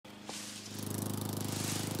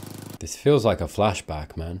This feels like a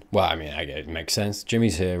flashback, man. Well, I mean, I get it makes sense.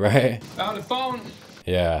 Jimmy's here, right? Found a phone.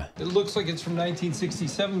 Yeah. It looks like it's from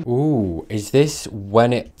 1967. Ooh, is this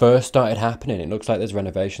when it first started happening? It looks like there's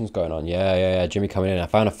renovations going on. Yeah. Jimmy coming in. I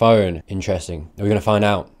found a phone. Interesting. We're going to find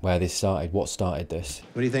out where this started. What started this?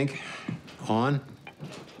 What do you think? On?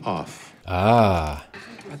 Off? Ah.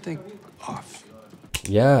 I think off.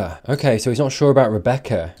 Yeah. Okay, so he's not sure about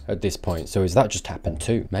Rebecca at this point. So has that just happened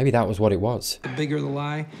too? Maybe that was what it was. The bigger the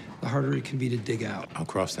lie, the harder it can be to dig out. I'll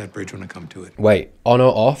cross that bridge when I come to it. Wait, on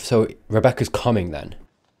or off? So Rebecca's coming then?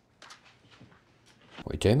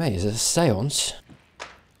 What are you doing, mate? Is it a seance?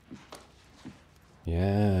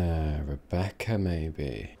 Yeah, Rebecca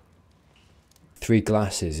maybe. 3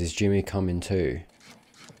 glasses. Is Jimmy coming too?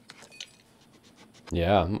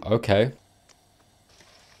 Yeah, okay.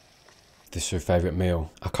 This is her favourite meal.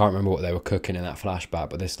 I can't remember what they were cooking in that flashback,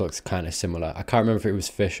 but this looks kind of similar. I can't remember if it was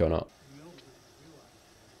fish or not.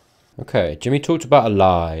 Okay, Jimmy talked about a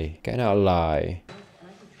lie. Getting out a lie.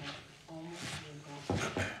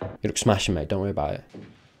 You look smashing, mate. Don't worry about it.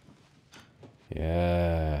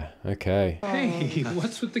 Yeah, okay. Hey,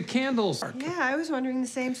 what's with the candles? Yeah, I was wondering the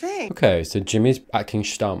same thing. Okay, so Jimmy's acting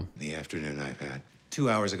stum. The afternoon I've had. 2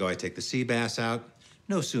 hours ago, I take the sea bass out.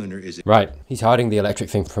 No sooner is it... Right, he's hiding the electric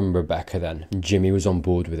thing from Rebecca then. Jimmy was on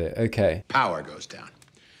board with it. Okay. Power goes down.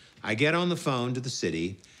 I get on the phone to the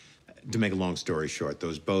city. To make a long story short,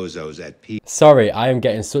 those bozos at P... Sorry, I am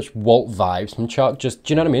getting such Walt vibes from Chuck. Just,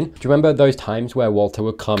 do you know what I mean? Do you remember those times where Walter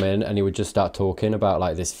would come in and he would just start talking about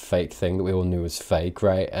like this fake thing that we all knew was fake,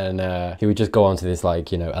 right? And he would just go on to this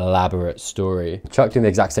like, you know, elaborate story. Chuck doing the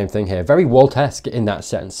exact same thing here. Very Walt-esque in that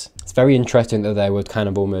sense. It's very interesting that they would kind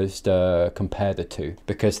of almost compare the two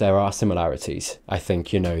because there are similarities. I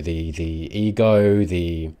think, you know, the ego,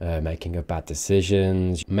 the making of bad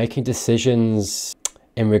decisions, making decisions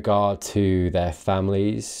in regard to their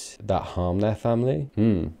families that harm their family.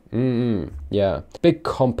 Yeah. Big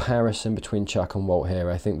comparison between Chuck and Walt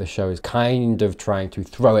here. I think the show is kind of trying to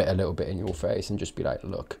throw it a little bit in your face and just be like,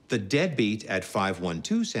 look. The deadbeat at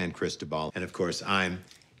 512 San Cristobal. And of course, I'm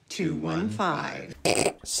 215.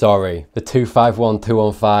 Sorry, the 251,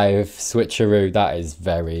 215 switcheroo, that is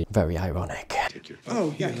very, very ironic.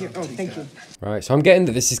 Oh, yeah, here. Oh, thank you. Right, so I'm getting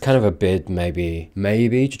that this is kind of a bid, maybe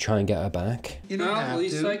to try and get her back. You know, the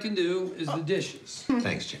least I can do is the dishes.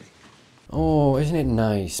 Thanks, Jimmy. Oh, isn't it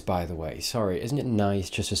nice, by the way? Sorry, isn't it nice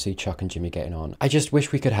just to see Chuck and Jimmy getting on? I just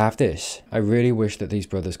wish we could have this. I really wish that these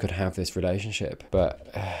brothers could have this relationship, but...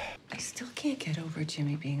 I still can't get over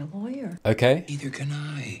Jimmy being a lawyer. Okay. Neither can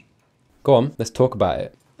I. Go on, let's talk about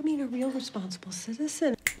it. I mean, a real responsible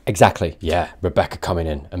citizen. Exactly. Yeah, Rebecca coming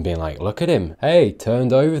in and being like, look at him. Hey,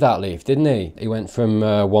 turned over that leaf, didn't he? He went from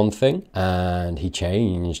one thing and he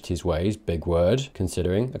changed his ways. Big word,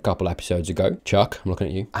 considering a couple episodes ago. Chuck, I'm looking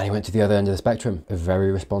at you. And he went to the other end of the spectrum. A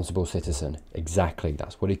very responsible citizen. Exactly.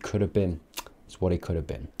 That's what he could have been. That's what he could have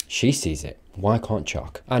been. She sees it. Why can't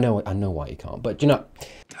Chuck? I know why he can't, but you know.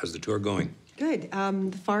 How's the tour going? Good.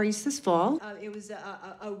 The Far East this fall. It was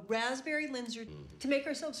a raspberry Linzer to make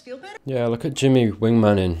ourselves feel better. Yeah, look at Jimmy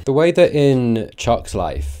wingmanning. The way that in Chuck's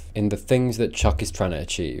life, in the things that Chuck is trying to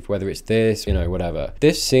achieve, whether it's this, you know, whatever,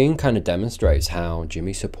 this scene kind of demonstrates how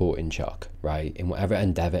Jimmy's supporting Chuck, right, in whatever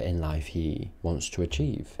endeavor in life he wants to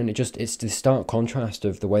achieve. And it's the stark contrast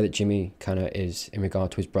of the way that Jimmy kind of is in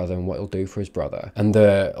regard to his brother and what he'll do for his brother. And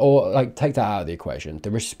take that out of the equation,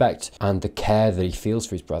 the respect and the care that he feels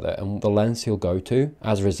for his brother and the lengths he'll go to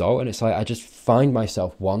as a result. And it's like, I just find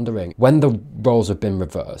myself wondering, when the roles have been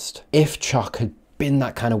reversed, if Chuck had been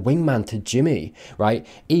that kind of wingman to Jimmy, right?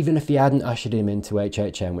 Even if he hadn't ushered him into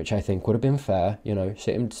HHN, which I think would have been fair, you know,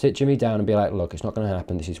 sit Jimmy down and be like, look, it's not going to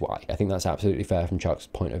happen, this is why. I think that's absolutely fair from Chuck's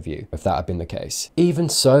point of view, if that had been the case. Even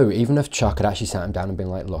so, even if Chuck had actually sat him down and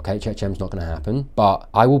been like, look, HHM's not going to happen, but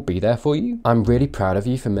I will be there for you. I'm really proud of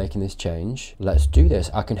you for making this change. Let's do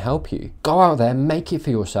this. I can help you. Go out there, make it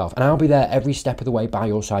for yourself, and I'll be there every step of the way by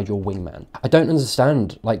your side, your wingman. I don't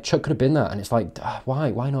understand. Like, Chuck could have been that, and it's like,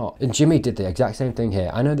 why not? And Jimmy did the exact same thing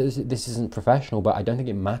here. I know that this isn't professional, but I don't think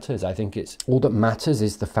it matters. I think it's all that matters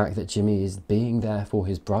is the fact that Jimmy is being there for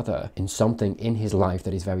his brother in something in his life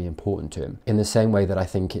that is very important to him. In the same way that I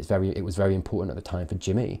think it was very important at the time for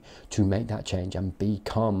Jimmy to make that change and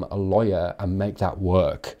become a lawyer and make that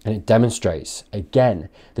work. And it demonstrates again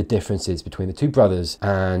the differences between the two brothers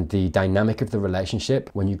and the dynamic of the relationship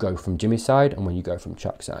when you go from Jimmy's side and when you go from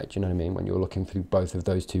Chuck's side. Do you know what I mean? When you're looking through both of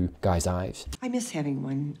those two guys' eyes. I miss having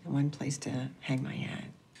one place to hang my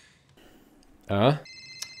hat.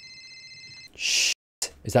 Shh.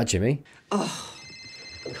 Is that Jimmy? Oh.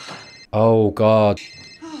 Oh, God.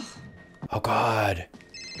 Oh, God.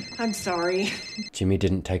 I'm sorry. Jimmy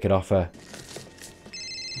didn't take it off her.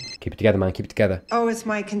 Keep it together, man. Keep it together. Oh, it's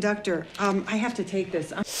my conductor. I have to take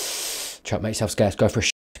this. Chuck, make yourself scarce. Go for a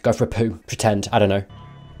go for a poo. Pretend. I don't know.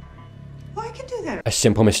 Oh, I can do that. A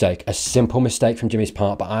simple mistake. A simple mistake from Jimmy's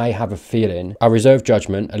part, but I have a feeling, I reserve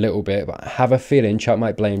judgment a little bit, but I have a feeling Chuck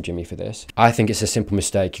might blame Jimmy for this. I think it's a simple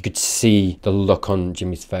mistake. You could see the look on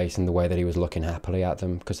Jimmy's face and the way that he was looking happily at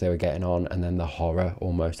them because they were getting on, and then the horror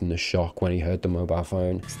almost and the shock when he heard the mobile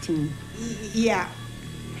phone. 16. Yeah.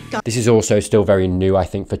 This is also still very new, I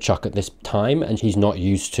think, for Chuck at this time, and he's not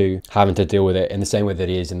used to having to deal with it in the same way that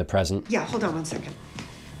he is in the present. Yeah, hold on one second.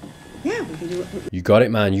 Yeah, we can do it. You got it,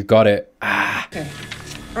 man. You got it. Ah. Okay.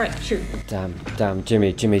 All right, shoot. Damn,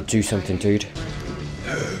 Jimmy, do something, dude.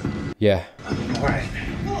 Yeah. All right.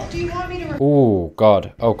 Well, do you want me to... Oh,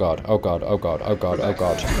 God. Oh, God. Oh, God. Oh, God. Oh, God. Oh,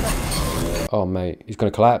 God. Oh, mate. He's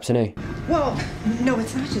going to collapse, isn't he? Well, no,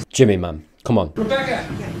 it's not just... Jimmy, man. Come on. Rebecca!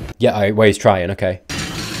 Yeah, all right, well, he's trying, okay.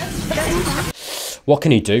 What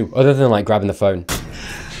can he do other than, like, grabbing the phone?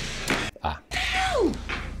 Ah. I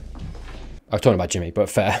was talking about Jimmy, but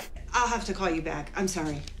fair. I'll have to call you back. I'm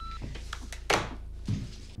sorry.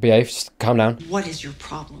 Behave. Just calm down. What is your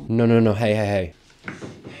problem? No. Hey.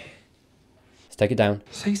 Let's take it down.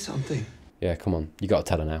 Say something. Yeah, come on. You got to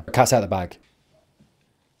tell her now. Cat's out of the bag.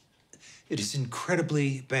 It is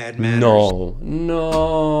incredibly bad manners.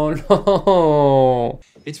 No.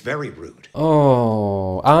 It's very rude.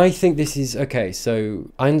 Oh, I think this is... Okay,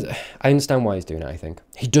 so I understand why he's doing it, I think.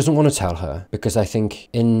 He doesn't want to tell her because I think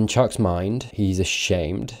in Chuck's mind, he's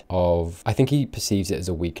ashamed of... I think he perceives it as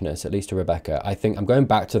a weakness, at least to Rebecca. I think I'm going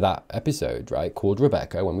back to that episode, right, called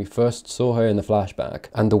Rebecca, when we first saw her in the flashback.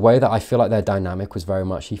 And the way that I feel like their dynamic was very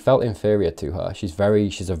much... He felt inferior to her. She's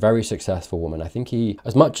a very successful woman. I think he...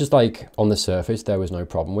 As much as, like, on the surface, there was no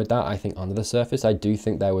problem with that, I think under the surface, I do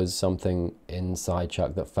think there was something inside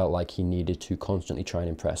Chuck that felt like he needed to constantly try and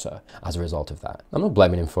impress her as a result of that. I'm not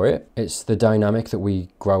blaming him for it. It's the dynamic that we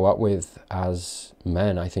grow up with as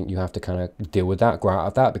men. I think you have to kind of deal with that, grow out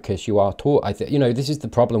of that, because you are taught. I think, you know, this is the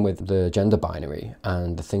problem with the gender binary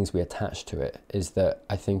and the things we attach to it, is that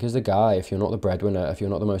I think as a guy, if you're not the breadwinner, if you're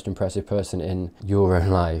not the most impressive person in your own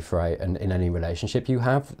life, right, and in any relationship you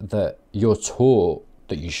have, that you're taught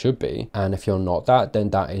that you should be, and if you're not that, then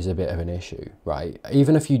that is a bit of an issue, right?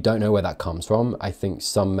 Even if you don't know where that comes from, I think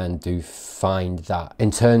some men do find that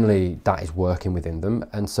internally that is working within them.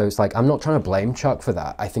 And so it's like, I'm not trying to blame Chuck for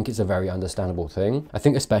that. I think it's a very understandable thing. I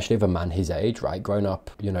think especially of a man his age, right, grown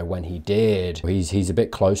up, you know, when he did, he's a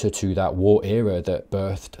bit closer to that war era that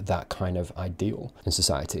birthed that kind of ideal in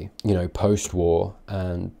society, you know, post-war,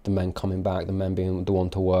 and the men coming back, the men being the one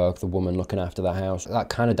to work, the woman looking after the house, that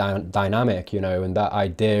kind of dynamic, you know, and that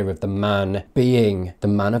idea of the man being the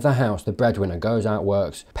man of the house, the breadwinner, goes out,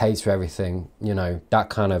 works, pays for everything, you know, that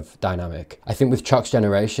kind of dynamic. I think with Chuck's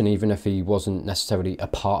generation, even if he wasn't necessarily a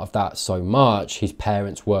part of that so much, his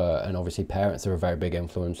parents were, and obviously parents are a very big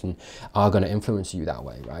influence and are going to influence you that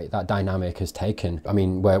way, right? That dynamic has taken, I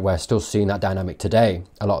mean, we're still seeing that dynamic today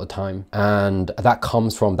a lot of the time, and that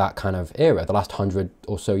comes from that kind of era, the last 100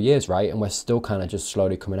 or so years, right? And we're still kind of just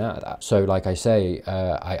slowly coming out of that. So like I say,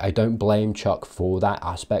 I don't blame Chuck for that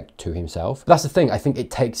aspect to himself. But that's the thing, I think it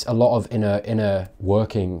takes a lot of inner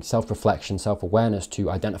working, self-reflection, self-awareness to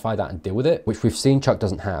identify that and deal with it, which we've seen Chuck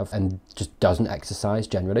doesn't have and just doesn't exercise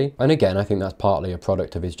generally. And again, I think that's partly a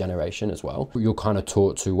product of his generation as well. You're kind of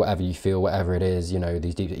taught to whatever you feel, whatever it is, you know,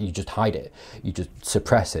 these deep, you just hide it, you just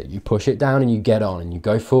suppress it, you push it down and you get on and you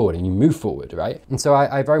go forward and you move forward, right? And so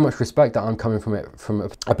I very much respect that I'm coming from it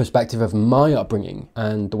from a perspective of my upbringing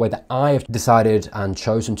and the way that I have decided and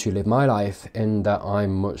chosen to live my life, in that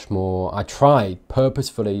I'm much more, I try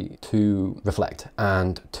purposefully to reflect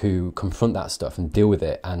and to confront that stuff and deal with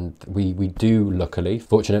it. And we do, luckily,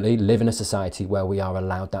 fortunately, live in a society where we are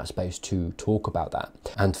allowed that space to talk about that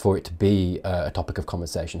and for it to be a topic of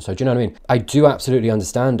conversation. So do you know what I mean? I do absolutely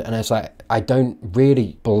understand, and it's like, I don't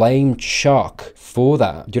really blame Chuck for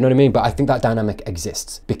that. Do you know what I mean? But I think that dynamic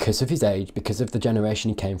exists because of his age, because of the generation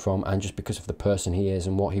he came from, and just because of the person he is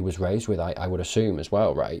and what he was raised with, I would assume as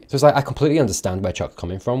well, right? So it's like, I completely understand where Chuck's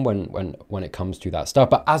coming from when it comes to that stuff.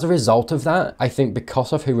 But as a result of that, I think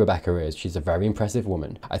because of who Rebecca is, she's a very impressive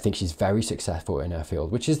woman. I think she's very successful in her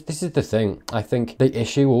field, this is the thing. I think the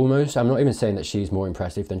issue almost, I'm not even saying that she's more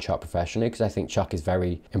impressive than Chuck professionally, because I think Chuck is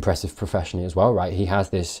very impressive professionally as well, right? He has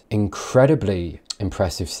this incredibly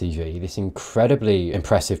impressive CV, this incredibly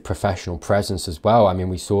impressive professional presence as well. I mean,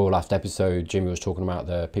 we saw last episode, Jimmy was talking about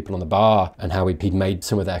the people on the bar and how he'd made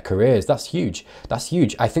some of their careers. That's huge. That's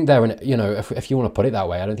huge. I think they're, you know, if if you want to put it that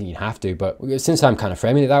way, I don't think you have to, but since I'm kind of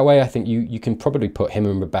framing it that way, I think you can probably put him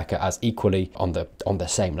and Rebecca as equally on the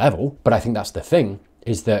same level. But I think that's the thing,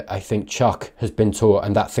 is that I think Chuck has been taught,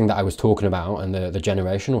 and that thing that I was talking about, and the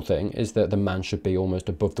generational thing, is that the man should be almost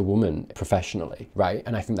above the woman professionally, right?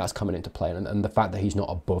 And I think that's coming into play, and the fact that he's not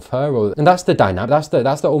above her, and that's the dynamic, that's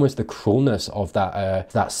the almost the cruelness of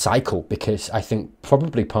that cycle, because I think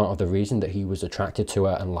probably part of the reason that he was attracted to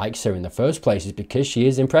her and likes her in the first place is because she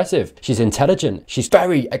is impressive, she's intelligent, she's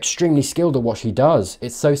very extremely skilled at what she does.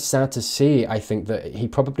 It's so sad to see, I think, that he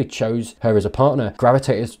probably chose her as a partner,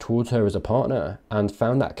 gravitated towards her as a partner, and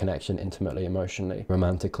found that connection intimately, emotionally,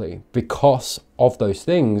 romantically, because of those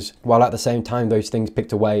things, while at the same time those things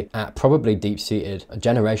picked away at probably deep-seated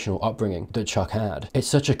generational upbringing that Chuck had. It's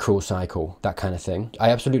such a cruel cycle, that kind of thing. I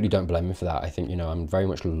absolutely don't blame him for that. I think, you know, I'm very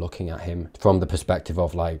much looking at him from the perspective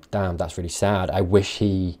of like, damn, that's really sad. I wish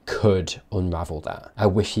he could unravel that. I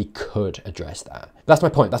wish he could address that. That's my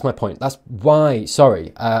point. That's my point. That's why,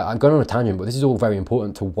 sorry, I'm going on a tangent, but this is all very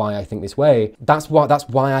important to why I think this way. That's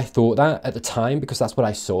why I thought that at the time, because that's what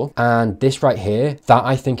I saw. And this right here, that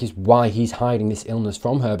I think is why he's hiding this illness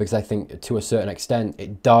from her, because I think to a certain extent,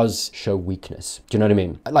 it does show weakness. Do you know what I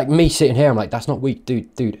mean? Like me sitting here, I'm like, that's not weak,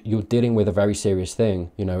 dude, you're dealing with a very serious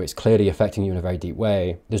thing. You know, it's clearly affecting you in a very deep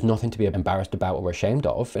way. There's nothing to be embarrassed about or ashamed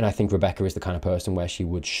of. And I think Rebecca is the kind of person where she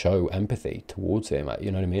would show empathy towards him.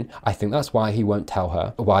 You know what I mean? I think that's why he won't tell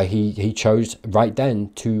her, why he chose right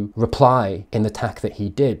then to reply in the tack that he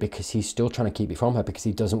did, because he's still trying to keep it from her, because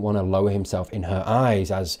he doesn't want to lower himself in her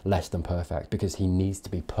eyes as less than perfect, because he needs to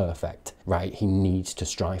be perfect, right? He needs to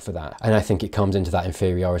strive for that. And I think it comes into that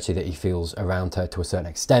inferiority that he feels around her to a certain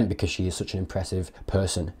extent, because she is such an impressive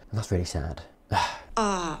person. And that's really sad.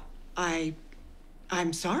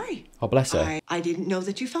 I'm sorry. Oh, bless her. I didn't know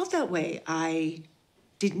that you felt that way. I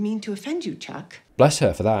didn't mean to offend you, Chuck. Bless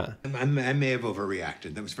her for that. I may have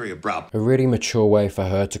overreacted. That was very abrupt. A really mature way for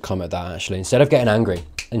her to come at that, actually. Instead of getting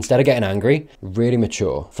angry, really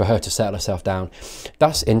mature for her to settle herself down.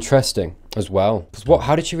 That's interesting as well. Because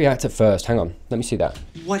how did she react at first? Hang on, let me see that.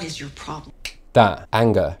 What is your problem? That,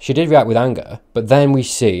 anger. She did react with anger, but then we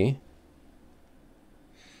see...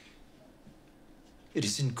 It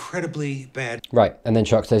is incredibly bad. Right, and then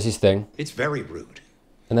Chuck says his thing. It's very rude.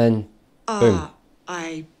 And then, boom.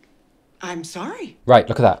 I'm sorry. Right,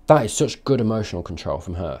 look at that. That is such good emotional control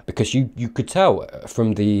from her, because you could tell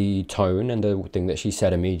from the tone and the thing that she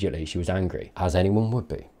said immediately, she was angry, as anyone would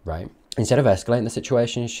be, right? Instead of escalating the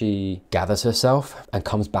situation, she gathers herself and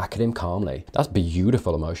comes back at him calmly. That's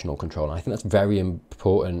beautiful emotional control, and I think that's very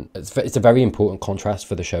important. It's a very important contrast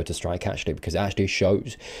for the show to strike, actually, because it actually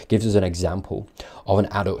gives us an example of an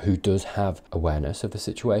adult who does have awareness of the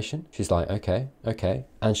situation. She's like, okay,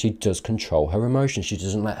 and she does control her emotions. She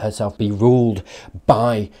doesn't let herself be ruled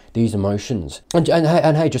by these emotions. And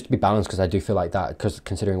hey, just to be balanced, because I do feel like that, because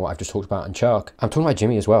considering what I've just talked about in Chuck, I'm talking about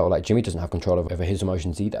Jimmy as well. Like, Jimmy doesn't have control over his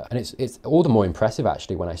emotions either, and it's all the more impressive,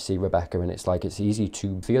 actually, when I see Rebecca, and it's like, it's easy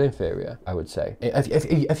to feel inferior, I would say.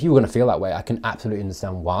 If you were going to feel that way, I can absolutely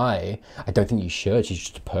understand why. I don't think you should. She's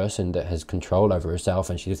just a person that has control over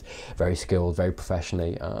herself, and she's very skilled, very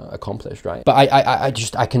professionally accomplished, right? But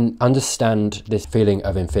I can understand this feeling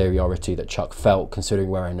of inferiority that Chuck felt, considering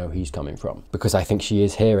where I know he's coming from, because I think she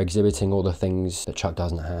is here exhibiting all the things that Chuck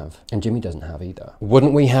doesn't have, and Jimmy doesn't have either.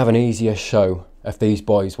 Wouldn't we have an easier show if these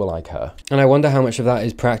boys were like her? And I wonder how much of that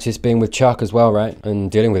is practice being with Chuck as well, right?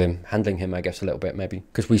 And dealing with him, handling him, I guess, a little bit, maybe.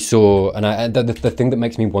 Because we saw, and the thing that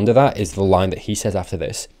makes me wonder that is the line that he says after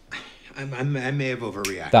this. I may have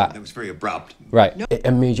overreacted. That was very abrupt. Right. No. It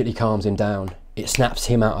immediately calms him down. It snaps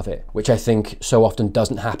him out of it, which I think so often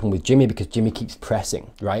doesn't happen with Jimmy, because Jimmy keeps pressing,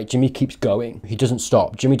 right? Jimmy keeps going. He doesn't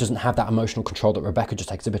stop. Jimmy doesn't have that emotional control that Rebecca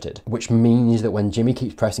just exhibited, which means that when Jimmy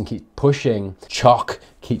keeps pressing, keeps pushing, Chuck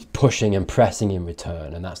keeps pushing and pressing in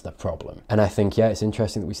return, and that's the problem. And I think, yeah, it's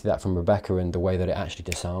interesting that we see that from Rebecca and the way that it actually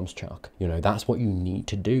disarms Chuck. You know, that's what you need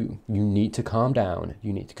to do. You need to calm down.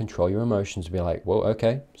 You need to control your emotions and be like, well,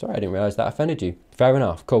 okay, sorry, I didn't realize that offended you. Fair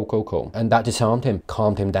enough, cool. And that disarmed him,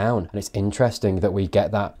 calmed him down. And it's interesting that we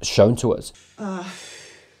get that shown to us.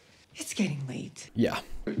 It's getting late. Yeah.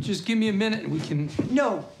 Just give me a minute and we can...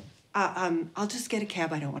 No, I'll just get a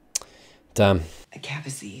cab. I don't want... Damn. A cab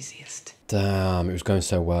is the easiest. Damn, it was going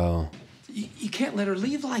so well. You can't let her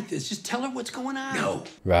leave like this. Just tell her what's going on. No.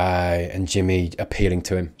 Right, and Jimmy appealing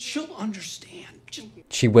to him. She'll understand.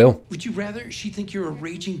 She will. Would you rather she think you're a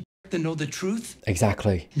raging than know the truth?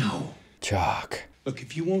 Exactly. No. Chuck. Look,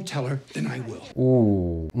 if you won't tell her, then I will.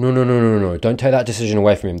 Ooh. No. Don't take that decision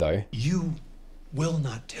away from him, though. You will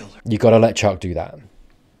not tell her. You gotta let Chuck do that.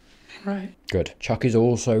 Right. Good. Chuck is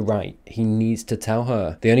also right. He needs to tell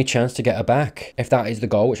her. The only chance to get her back, if that is the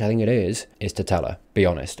goal, which I think it is to tell her. Be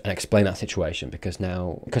honest and explain that situation, because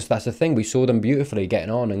that's the thing. We saw them beautifully getting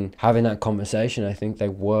on and having that conversation. I think they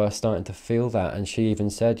were starting to feel that. And she even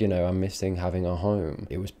said, you know, I'm missing having a home.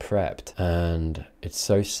 It was prepped. And it's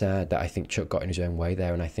so sad that I think Chuck got in his own way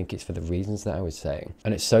there. And I think it's for the reasons that I was saying.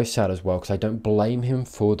 And it's so sad as well, because I don't blame him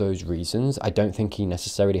for those reasons. I don't think he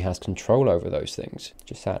necessarily has control over those things.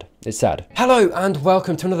 Just sad. It's sad. Hello and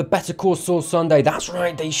welcome to another Better Call Saul Sunday. That's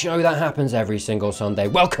right, the show that happens every single Sunday.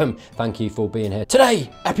 Welcome. Thank you for being here. Today,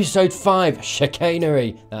 episode 5,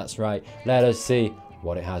 Chicanery. That's right. Let us see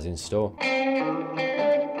what it has in store.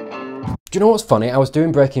 Do you know what's funny? I was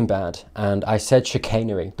doing Breaking Bad and I said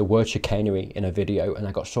chicanery, the word chicanery in a video, and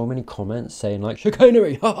I got so many comments saying like,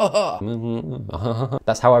 chicanery, ha ha ha.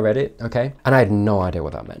 That's how I read it, okay? And I had no idea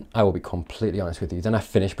what that meant. I will be completely honest with you. Then I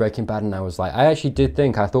finished Breaking Bad and I was like, I actually did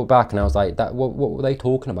think, I thought back and I was like, what were they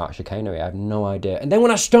talking about, chicanery? I have no idea. And then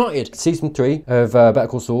when I started season 3 of Better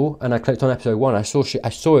Call Saul and I clicked on episode 1, I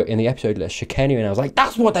saw it in the episode list, chicanery, and I was like,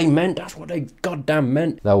 that's what they meant. That's what they goddamn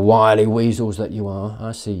meant. The wily weasels that you are.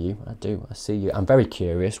 I see you, I do. I see you. I'm very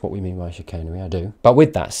curious what we mean by chicanery, I do. But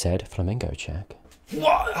with that said, flamingo check.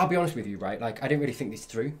 What? I'll be honest with you, right? Like, I didn't really think this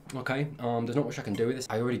through, okay? There's not much I can do with this.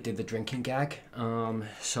 I already did the drinking gag.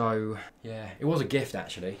 So, yeah. It was a gift,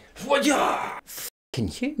 actually. Fucking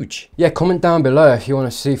huge. Yeah, comment down below if you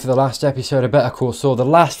want to see for the last episode of Better Call Saul, the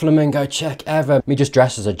last flamingo check ever. Me just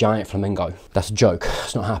dressed as a giant flamingo. That's a joke.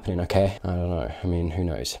 It's not happening, okay? I don't know. I mean, who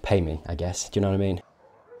knows? Pay me, I guess. Do you know what I mean?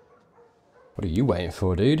 What are you waiting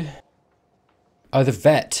for, dude? Oh, the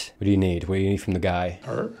vet. What do you need? What do you need from the guy?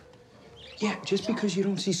 Her? Yeah, just because you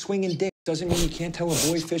don't see swinging dick doesn't mean you can't tell a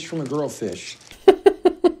boy fish from a girl fish.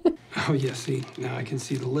 Oh, yeah, see, now I can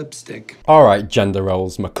see the lipstick. All right, gender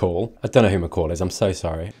roles, McCall. I don't know who McCall is. I'm so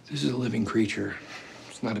sorry. This is a living creature.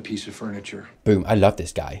 It's not a piece of furniture. Boom. I love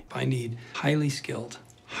this guy. I need highly skilled,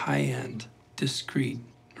 high-end, discreet,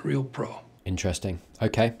 real pro. Interesting.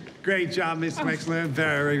 Okay. Great job, Miss Wexler.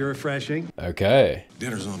 Very refreshing. Okay.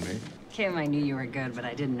 Dinner's on me. Kim, I knew you were good, but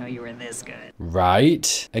I didn't know you were this good.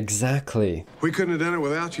 Right. Exactly. We couldn't have done it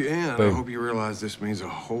without you, and Boom. I hope you realize this means a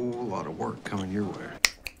whole lot of work coming your way.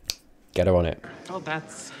 Get her on it. Oh,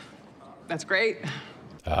 that's great.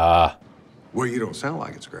 Ah. Well, you don't sound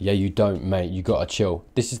like it's great. Yeah, you don't, mate. You gotta chill.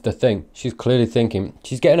 This is the thing. She's clearly thinking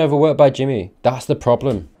she's getting overworked by Jimmy. That's the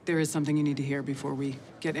problem. There is something you need to hear before we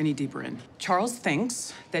get any deeper in. Charles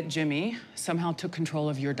thinks that Jimmy somehow took control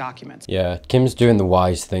of your documents. Yeah, Kim's doing the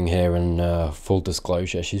wise thing here, and full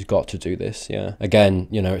disclosure, she's got to do this, yeah. Again,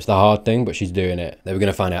 you know, it's the hard thing, but she's doing it. They were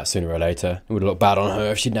going to find out sooner or later. It would look bad on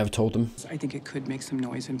her if she'd never told them. I think it could make some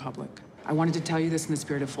noise in public. I wanted to tell you this in the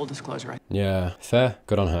spirit of full disclosure. Yeah, fair.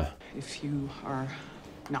 Good on her. If you are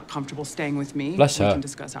not comfortable staying with me, Bless we her. can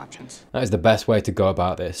discuss options. That is the best way to go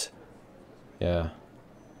about this. Yeah.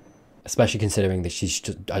 Especially considering that she's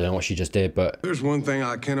just, I don't know what she just did, but... There's one thing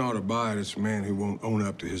I cannot abide. It's a man who won't own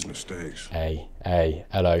up to his mistakes. Hey,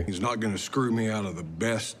 hello. He's not going to screw me out of the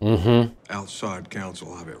best outside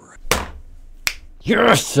counsel I've ever had.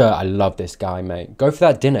 Yes, sir. I love this guy, mate. Go for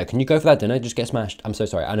that dinner. Can you go for that dinner? Just get smashed. I'm so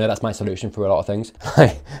sorry. I know that's my solution for a lot of things.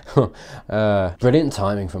 Brilliant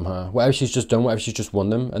timing from her. Whatever she's just done, whatever she's just won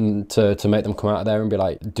them, and to make them come out of there and be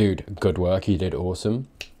like, dude, good work. You did awesome.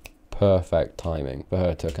 Perfect timing for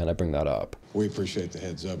her to kind of bring that up. We appreciate the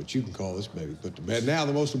heads up, but you can call this baby put to bed. Now,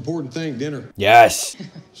 the most important thing, dinner. Yes.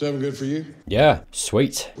 7 good for you? Yeah,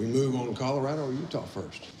 sweet. We move on to Colorado or Utah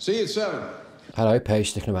first. See you at 7. Hello, Paige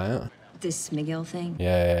sticking about. This Miguel thing?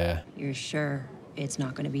 Yeah. You're sure it's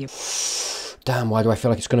not going to be a... Damn, why do I feel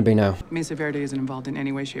like it's going to be now? Mesa Verde isn't involved in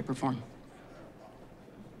any way, shape, or form.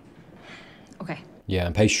 Okay. Yeah,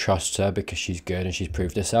 and Paige trusts her because she's good and she's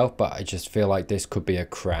proved herself, but I just feel like this could be a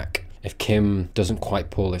crack. If Kim doesn't quite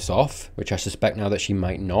pull this off, which I suspect now that she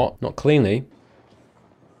might not cleanly.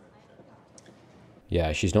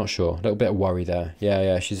 Yeah, she's not sure. A little bit of worry there.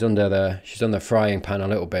 Yeah, she's under the frying pan a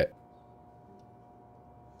little bit.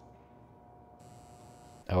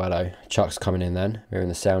 Oh, hello. Chuck's coming in then. We're hearing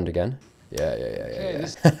the sound again. Yeah.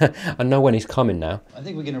 I know when he's coming now. I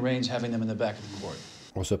think we can arrange having them in the back of the court.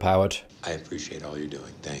 What's up, Howard? I appreciate all you're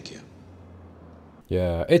doing. Thank you.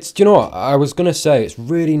 Yeah, do you know what? I was going to say it's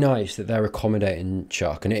really nice that they're accommodating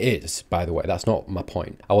Chuck, and it is, by the way. That's not my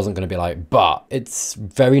point. I wasn't going to be like, but it's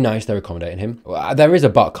very nice they're accommodating him. There is a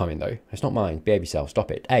but coming, though. It's not mine. Behave yourself. Stop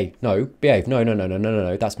it. Hey, no, behave. No.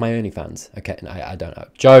 That's my OnlyFans. Okay, I don't know.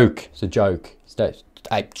 Joke. It's a joke.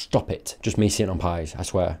 Hey, stop it. Just me sitting on pies, I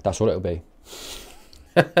swear. That's all it'll be.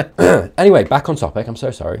 Anyway, back on topic. I'm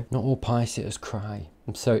so sorry. Not all pie sitters cry.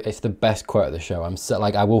 So it's the best quote of the show. I'm so,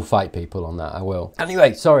 like, I will fight people on that. I will.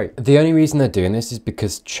 Anyway, sorry. The only reason they're doing this is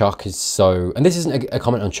because Chuck is so, and this isn't a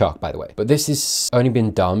comment on Chuck, by the way, but this has only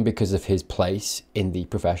been done because of his place in the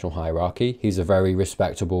professional hierarchy. He's a very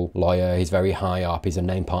respectable lawyer. He's very high up. He's a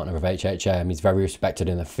named partner of HHM. He's very respected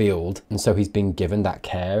in the field. And so he's been given that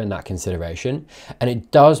care and that consideration. And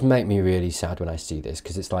it does make me really sad when I see this,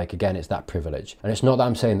 because it's like, again, it's that privilege. And it's not that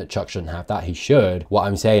I'm saying that Chuck shouldn't have that. He should. What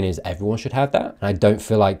I'm saying is everyone should have that. And I don't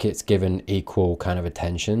feel like it's given equal kind of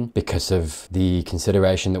attention because of the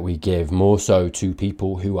consideration that we give more so to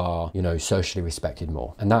people who are, you know, socially respected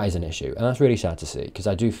more. And that is an issue. And that's really sad to see, because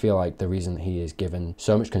I do feel like the reason he is given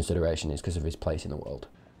so much consideration is because of his place in the world.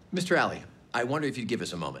 Mr. Alley, I wonder if you'd give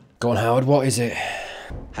us a moment. Go on, Howard, what is it?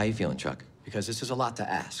 How you feeling, Chuck? Because this is a lot to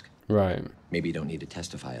ask. Right. Maybe you don't need to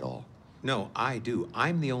testify at all. No, I do.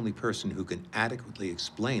 I'm the only person who can adequately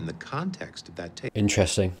explain the context of that tape.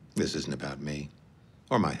 Interesting. This isn't about me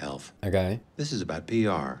or my health. Okay. This is about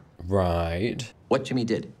PR. Right. What Jimmy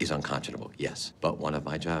did is unconscionable, yes. But one of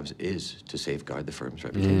my jobs is to safeguard the firm's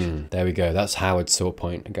reputation. There we go. That's Howard's sore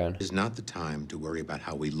point again. It's not the time to worry about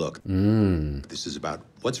how we look. This is about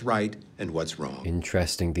what's right and what's wrong.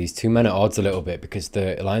 Interesting. These two men are at odds a little bit, because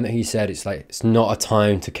the line that he said, it's like, it's not a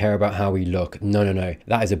time to care about how we look. No, no, no.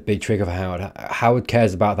 That is a big trigger for Howard. Howard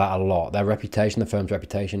cares about that a lot. Their reputation, the firm's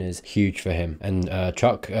reputation, is huge for him. And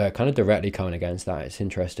Chuck kind of directly coming against that. It's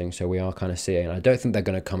interesting. So we are kind of seeing, I don't think they're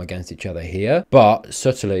going to come against each other here, but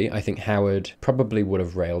subtly, I think Howard probably would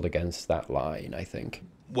have railed against that line, I think.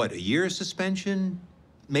 What, a year's suspension?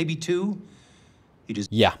 Maybe 2? He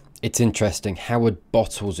just... Yeah, it's interesting. Howard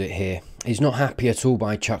bottles it here. He's not happy at all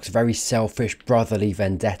by Chuck's very selfish, brotherly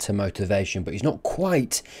vendetta motivation, but he's not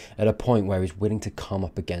quite at a point where he's willing to come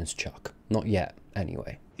up against Chuck. Not yet,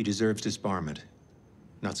 anyway. He deserves disbarment,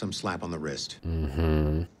 not some slap on the wrist.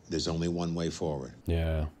 There's only one way forward.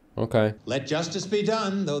 Yeah. Okay. Let justice be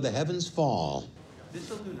done, though the heavens fall.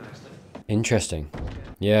 This'll do nicely. Interesting.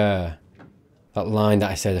 Yeah. That line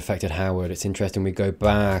that I said affected Howard. It's interesting. We go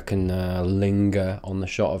back and linger on the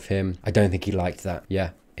shot of him. I don't think he liked that. Yeah.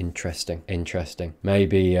 Interesting. Interesting.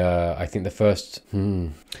 Maybe, I think the first,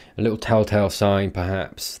 a little telltale sign,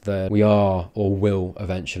 perhaps, that we are or will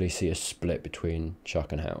eventually see a split between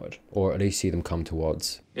Chuck and Howard, or at least see them come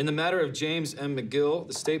towards. In the matter of James M. McGill,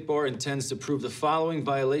 the State Bar intends to prove the following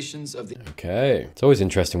violations of the... Okay. It's always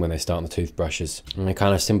interesting when they start on the toothbrushes. And it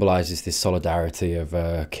kind of symbolizes this solidarity of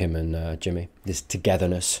Kim and Jimmy. This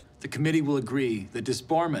togetherness. The committee will agree the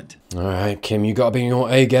disbarment. All right, Kim, you gotta be in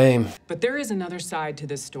your A game. But there is another side to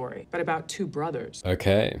this story, but about 2 brothers.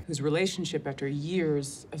 Okay. Whose relationship, after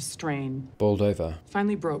years of strain, Bowled over.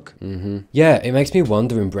 finally broke. Yeah, it makes me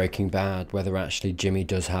wonder in Breaking Bad whether actually Jimmy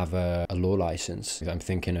does have a law license. I'm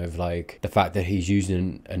thinking of like the fact that he's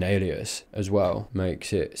using an alias as well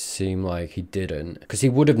makes it seem like he didn't, because he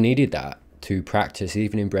would have needed that to practice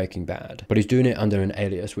even in Breaking Bad, but he's doing it under an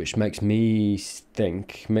alias, which makes me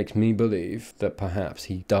believe that perhaps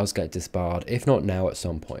he does get disbarred, if not now, at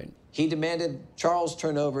some point. He demanded Charles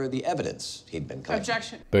turn over the evidence he'd been collecting.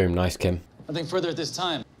 Objection. Boom, nice, Kim. Nothing further at this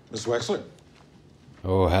time. Miss Wexler?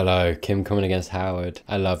 Oh, hello, Kim coming against Howard.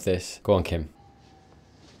 I love this. Go on, Kim.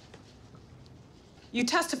 You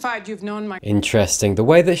testified you've known my... Interesting. The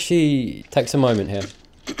way that she takes a moment here.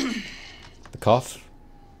 The cough.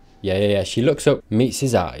 Yeah. She looks up, meets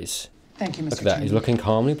his eyes. Thank you, Mr. Look at that. He's looking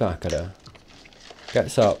calmly back at her.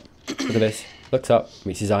 Gets up. Look at this. Looks up,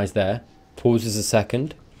 meets his eyes there. Pauses a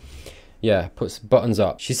second. Yeah, puts buttons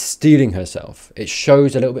up. She's steeling herself. It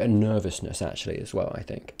shows a little bit of nervousness, actually, as well, I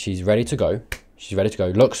think. She's ready to go. She's ready to go.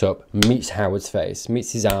 Looks up, meets Howard's face,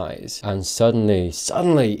 meets his eyes. And suddenly,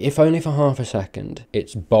 if only for half a second,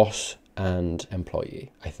 it's boss and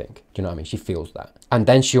employee, I think. Do you know what I mean? She feels that. And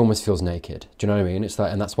then she almost feels naked. Do you know what I mean? It's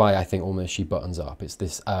like, and that's why I think almost she buttons up. It's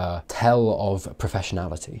this tell of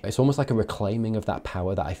professionality. It's almost like a reclaiming of that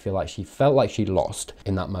power that I feel like she felt like she lost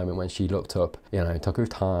in that moment when she looked up, you know, took her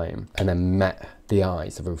time and then met the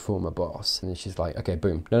eyes of her former boss. And then she's like, okay,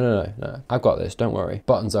 boom, no, I've got this, don't worry.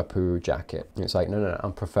 Buttons up her jacket. And it's like, no,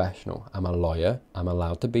 I'm professional. I'm a lawyer. I'm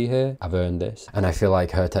allowed to be here. I've earned this. And I feel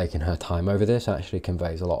like her taking her time over this actually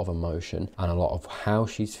conveys a lot of emotion and a lot of how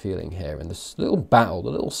she's feeling here. And this little battle, the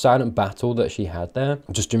little silent battle that she had there,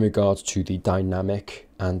 just in regards to the dynamic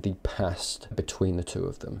and the past between the two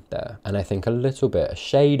of them there. And I think a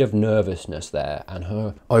shade of nervousness there and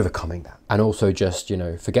her overcoming that. And also just, you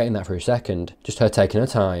know, forgetting that for a second, just her taking her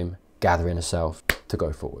time, gathering herself to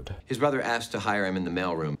go forward. His brother asked to hire him in the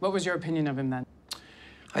mailroom. What was your opinion of him then?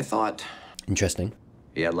 I thought... Interesting.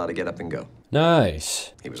 He had a lot of get up and go.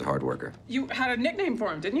 Nice. He was a hard worker. You had a nickname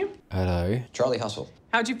for him, didn't you? Hello. Charlie Hustle.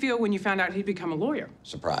 How'd you feel when you found out he'd become a lawyer?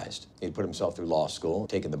 Surprised. He'd put himself through law school,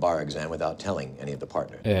 taken the bar exam without telling any of the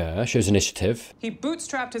partners. Yeah, shows initiative. He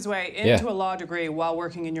bootstrapped his way into a law degree while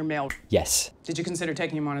working in your mail. Yes. Did you consider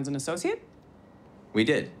taking him on as an associate? We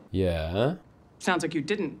did. Yeah. Sounds like you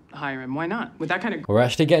didn't hire him. Why not? With that kind of... We're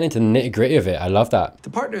actually getting into the nitty gritty of it. I love that. The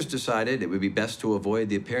partners decided it would be best to avoid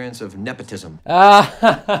the appearance of nepotism. Ah,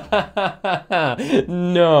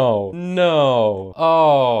 no, no.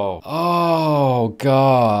 Oh,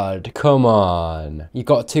 God. Come on. You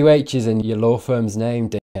got 2 H's in your law firm's name,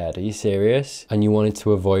 dickhead. Are you serious? And you wanted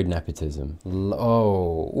to avoid nepotism.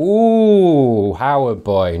 Ooh, Howard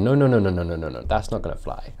boy. No. That's not gonna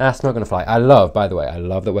fly. That's not gonna fly. By the way, I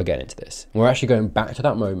love that we're getting into this. We're actually going back to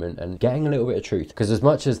that moment and getting a little bit of truth. Because as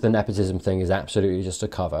much as the nepotism thing is absolutely just a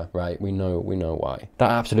cover, right? We know why.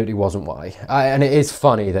 That absolutely wasn't why. And it is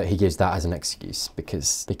funny that he gives that as an excuse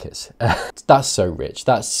because that's so rich.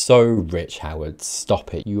 That's so rich, Howard.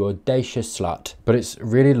 Stop it, you audacious slut. But it's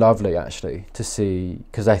really lovely actually to see,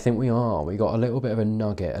 because I think we got a little bit of a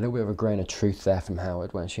nugget, a little bit of a grain of truth there from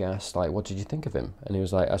Howard when she asked, like, what did you think of him? And he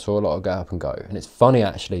was like, I saw a lot of get up and go. And it's funny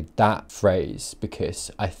actually, that phrase,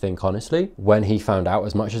 because I think honestly, when he found out,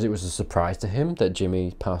 as much as it was a surprise to him that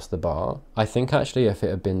Jimmy passed the bar, I think actually if it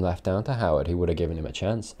had been left down to Howard, he would have given him a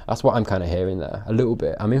chance. That's what I'm kind of hearing there, a little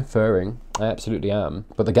bit. I'm inferring, I absolutely am.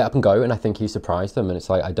 But they get up and go, and I think he surprised them, and it's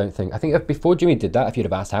like, I think if before Jimmy did that, if you'd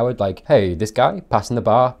have asked Howard, like, hey, this guy passing the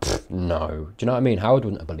bar, no. Do you know what I mean? Howard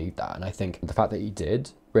wouldn't have believed that, and I think the fact that he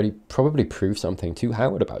did really probably proved something to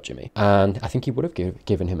Howard about Jimmy. And I think he would have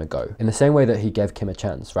given him a go. In the same way that he gave Kim a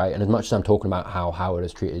chance, right? And as much as I'm talking about how Howard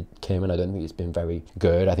has treated Kim, and I don't think it's been very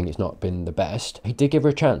good, I think it's not been the best, he did give her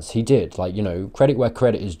a chance. He did. Like, you know, credit where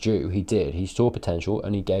credit is due. He did. He saw potential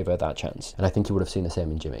and he gave her that chance. And I think he would have seen the same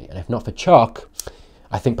in Jimmy. And if not for Chuck,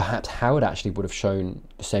 I think perhaps Howard actually would have shown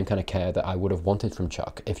the same kind of care that I would have wanted from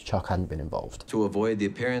Chuck if Chuck hadn't been involved. To avoid the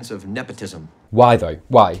appearance of nepotism. Why though?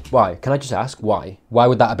 Why? Can I just ask why? Why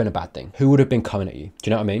would that have been a bad thing? Who would have been coming at you? Do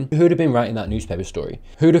you know what I mean? Who would have been writing that newspaper story?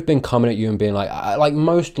 Who would have been coming at you and being like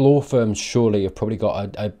most law firms surely have probably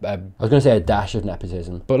got I was going to say a dash of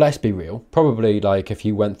nepotism, but let's be real. Probably, like, if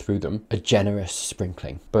you went through them, a generous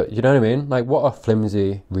sprinkling. But you know what I mean? Like, what a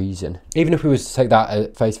flimsy reason. Even if we was to take that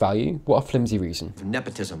at face value, what a flimsy reason.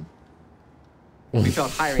 Nepotism. We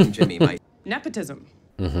felt hiring Jimmy might. Nepotism.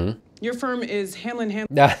 Mm-hmm. Your firm is Hamlin.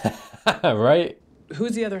 Right?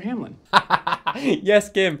 Who's the other Hamlin? Yes,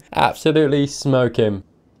 Kim. Absolutely smoke him.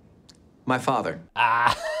 My father.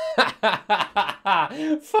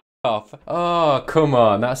 Fuck off. Oh, come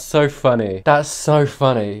on. That's so funny. That's so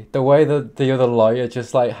funny. The way that the other lawyer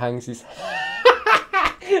just like hangs his...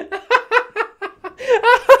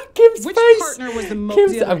 Kim's Which face. partner was the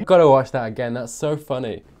most... I've got to watch that again. That's so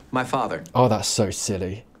funny. My father. Oh, that's so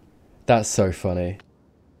silly. That's so funny.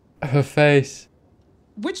 Her face.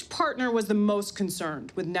 Which partner was the most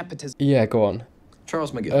concerned with nepotism? Yeah, go on.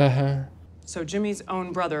 Charles McGill. Uh-huh. So Jimmy's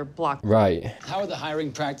own brother blocked. Right. How are the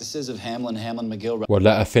hiring practices of Hamlin McGill? Well,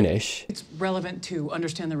 let her finish. It's relevant to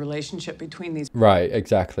understand the relationship between these. Right,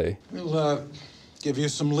 exactly. We'll give you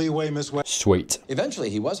some leeway, Miss West. Sweet.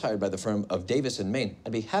 Eventually, he was hired by the firm of Davis and Maine.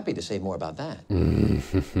 I'd be happy to say more about that.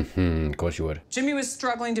 Of course you would. Jimmy was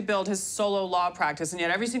struggling to build his solo law practice, and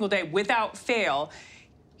yet every single day, without fail,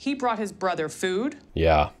 he brought his brother food.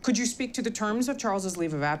 Yeah. Could you speak to the terms of Charles's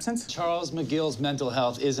leave of absence? Charles McGill's mental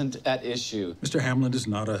health isn't at issue. Mr. Hamlin is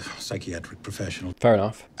not a psychiatric professional. Fair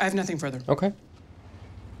enough. I have nothing further. Okay.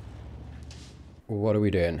 What are we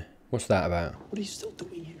doing? What's that about? What are you still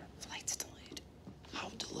doing here? Flight's delayed. How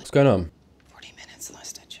delayed? What's going on? 40 minutes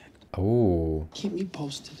last I checked. Oh. Keep me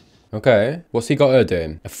posted. Okay. What's he got her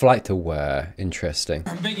doing? A flight to where? Interesting.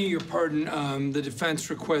 I'm begging your pardon. The defense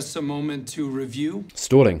requests a moment to review.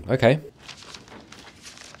 Stalling. Okay.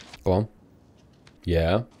 Go on.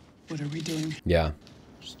 Yeah. What are we doing? Yeah.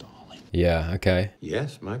 Stalling. Yeah, okay.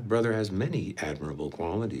 Yes, my brother has many admirable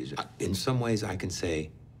qualities. In some ways, I can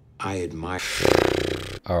say I admire...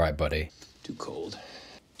 All right, buddy. Too cold.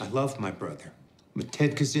 I love my brother. But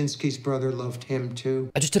Ted Kaczynski's brother loved him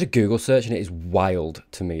too. I just did a Google search and it is wild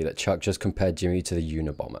to me that Chuck just compared Jimmy to the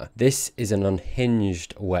Unabomber. This is an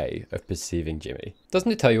unhinged way of perceiving Jimmy.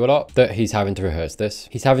 Doesn't it tell you a lot that he's having to rehearse this?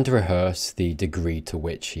 He's having to rehearse the degree to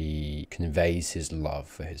which he conveys his love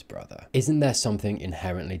for his brother. Isn't there something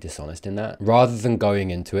inherently dishonest in that? Rather than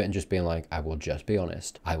going into it and just being like, I will just be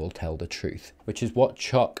honest, I will tell the truth. Which is what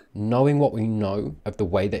Chuck, knowing what we know of the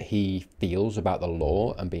way that he feels about the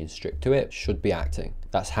law and being strict to it, should be acting.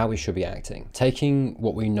 That's how he should be acting. Taking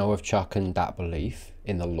what we know of Chuck and that belief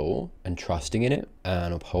in the law and trusting in it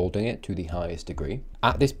and upholding it to the highest degree.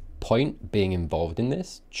 At this point, being involved in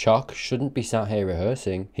this, Chuck shouldn't be sat here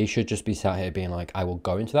rehearsing. He should just be sat here being like, I will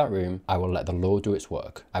go into that room, I will let the law do its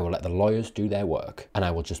work, I will let the lawyers do their work, and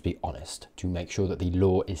I will just be honest to make sure that the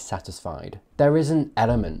law is satisfied. There is an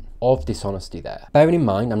element of dishonesty there. Bearing in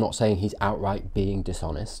mind, I'm not saying he's outright being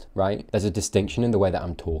dishonest, right? There's a distinction in the way that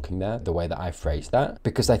I'm talking there, the way that I phrase that,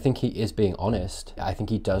 because I think he is being honest. I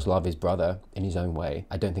think he does love his brother in his own way.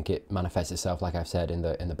 I don't think it manifests itself, like I've said, in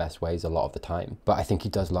the best ways a lot of the time, but I think he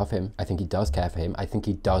does love him. I think he does care for him. I think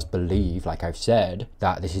he does believe, like I've said,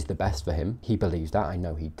 that this is the best for him. He believes that. I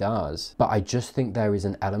know he does. But I just think there is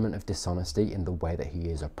an element of dishonesty in the way that he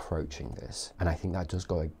is approaching this. And I think that does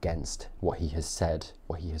go against what he has said,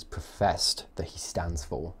 what he has professed that he stands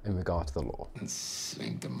for in regard to the law. It's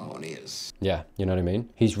sanctimonious. Yeah, you know what I mean?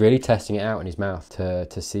 He's really testing it out in his mouth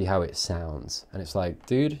to see how it sounds. And it's like,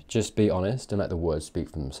 dude, just be honest and let the words speak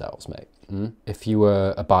for themselves, mate. If you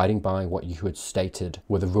were abiding by what you had stated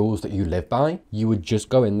were the rules that you live by, you would just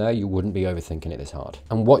go in there, you wouldn't be overthinking it this hard.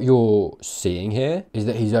 And what you're seeing here is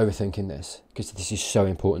that he's overthinking this because this is so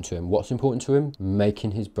important to him. What's important to him?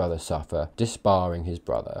 Making his brother suffer, disbarring his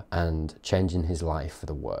brother, and changing his life for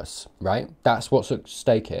the worse, right? That's what's at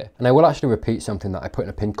stake here. And I will actually repeat something that I put in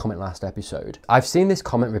a pinned comment last episode. I've seen this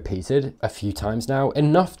comment repeated a few times now,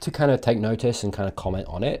 enough to kind of take notice and kind of comment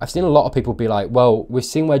on it. I've seen a lot of people be like, well, we've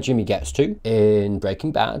seen where Jimmy gets to in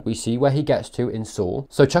Breaking Bad. We see where he gets to in Saul.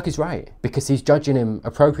 So Chuck is right because he's judging him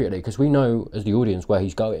appropriately because we know as the audience where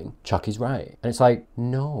he's going. Chuck is right. And it's like,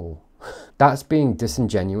 no. That's being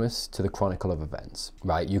disingenuous to the chronicle of events,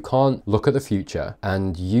 right? You can't look at the future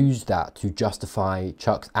and use that to justify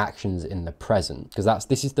Chuck's actions in the present, because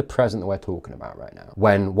this is the present that we're talking about right now.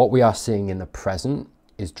 When what we are seeing in the present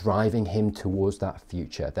is driving him towards that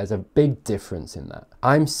future. There's a big difference in that.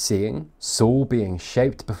 I'm seeing Saul being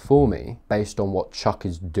shaped before me based on what Chuck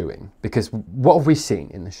is doing. Because what have we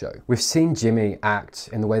seen in the show? We've seen Jimmy act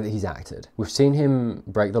in the way that he's acted. We've seen him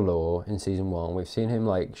break the law in season 1. We've seen him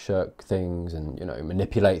like shirk things and, you know,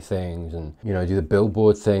 manipulate things and, you know, do the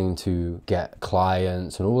billboard thing to get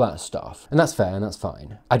clients and all that stuff. And that's fair and that's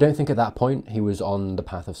fine. I don't think at that point he was on the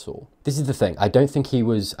path of Saul. This is the thing. I don't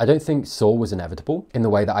think Saul was inevitable in the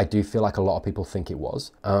way that I do feel like a lot of people think it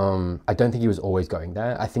was. I don't think he was always going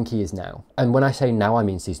there. I think he is now. And when I say now, I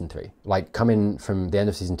mean season 3. Like coming from the end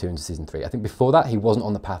of season 2 into season 3. I think before that, he wasn't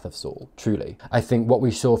on the path of Saul, truly. I think what we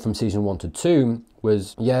saw from season 1 to 2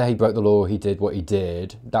 was, yeah, he broke the law, he did what he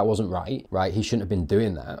did. That wasn't right? He shouldn't have been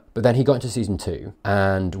doing that. But then he got into season 2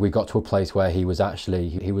 and we got to a place where he was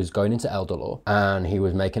going into elder law and he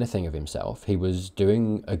was making a thing of himself. He was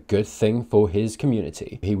doing a good thing for his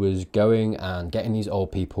community. He was going and getting these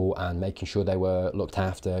old people and making sure they were looked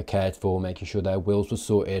after, cared for, making sure their wills were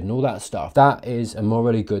sorted and all that stuff. That is a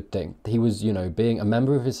morally good thing. He was, you know, being a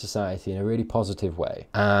member of his society in a really positive way.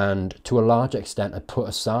 And to a large extent had put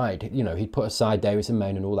aside, you know, he'd put aside Davis and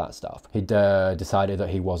Maine and all that stuff. He'd decided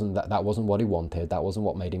that that wasn't what he wanted, that wasn't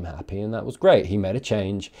what made him happy, and that was great. He made a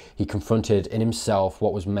change. He confronted in himself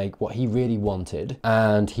what he really wanted,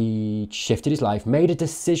 and he shifted his life, made a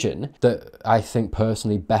decision that I think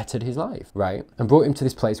personally bettered his life, right? And brought him to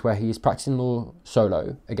this place where he's practicing law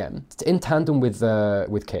solo again, in tandem with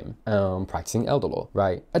Kim, practicing elder law,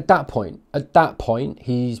 right? At that point,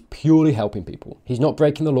 he's purely helping people. He's not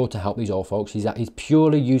breaking the law to help these old folks. He's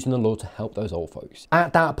purely using the law to help those old folks.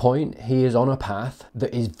 At that point, he is on a path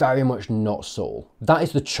that is very much not Saul. That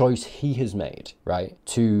is the choice he has made, right?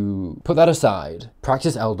 To put that aside,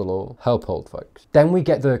 practice elder law, help old folks. Then we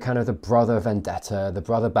get the kind of the brother vendetta, the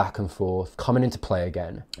brother back and forth coming into play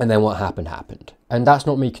again. And then what happened. And that's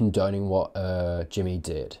not me condoning what Jimmy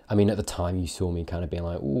did. I mean, at the time you saw me kind of being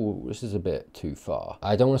like, ooh, this is a bit too far.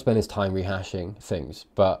 I don't want to spend this time rehashing things,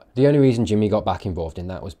 but the only reason Jimmy got back involved in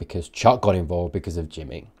that was because Chuck got involved because of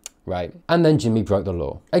Jimmy. Right? And then Jimmy broke the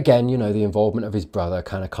law. Again, you know, the involvement of his brother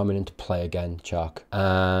kind of coming into play again, Chuck,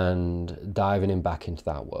 and diving him back into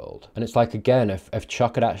that world. And it's like, again, if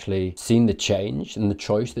Chuck had actually seen the change and the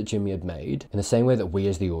choice that Jimmy had made, in the same way that we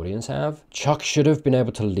as the audience have, Chuck should have been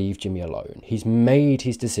able to leave Jimmy alone. He's made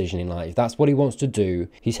his decision in life. That's what he wants to do.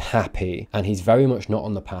 He's happy, and he's very much not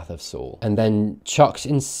on the path of Saul. And then Chuck's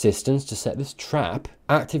insistence to set this trap,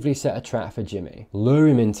 actively set a trap for Jimmy, lure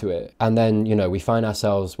him into it, and then, you know, we find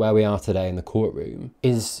ourselves where we are today in the courtroom,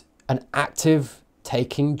 is an active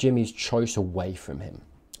taking Jimmy's choice away from him.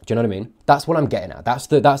 Do you know what I mean? That's what I'm getting at.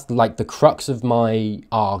 That's like the crux of my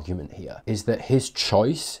argument here, is that his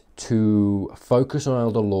choice to focus on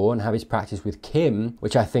elder law and have his practice with Kim,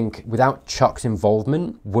 which I think without Chuck's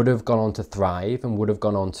involvement would have gone on to thrive and would have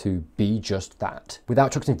gone on to be just that.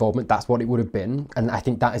 Without Chuck's involvement, that's what it would have been. And I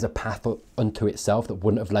think that is a path unto itself that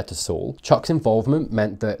wouldn't have led to Saul. Chuck's involvement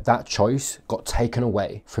meant that that choice got taken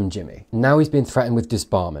away from Jimmy. Now he's been threatened with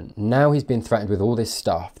disbarment. Now he's been threatened with all this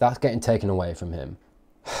stuff. That's getting taken away from him.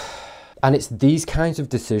 And it's these kinds of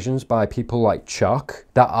decisions by people like Chuck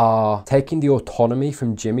that are taking the autonomy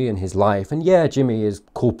from Jimmy and his life. And yeah, Jimmy is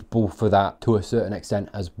culpable for that to a certain extent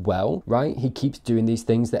as well, right? He keeps doing these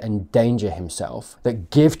things that endanger himself,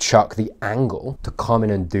 that give Chuck the angle to come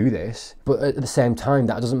in and do this. But at the same time,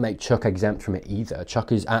 that doesn't make Chuck exempt from it either.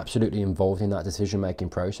 Chuck is absolutely involved in that decision-making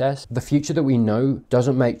process. The future that we know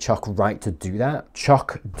doesn't make Chuck right to do that.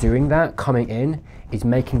 Chuck doing that, coming in, is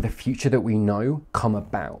making the future that we know come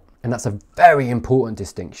about. And that's a very important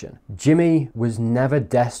distinction. Jimmy was never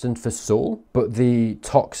destined for Saul, but the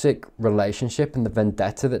toxic relationship and the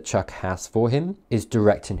vendetta that Chuck has for him is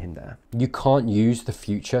directing him there. You can't use the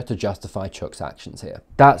future to justify Chuck's actions here.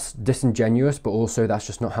 That's disingenuous, but also that's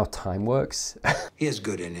just not how time works. He has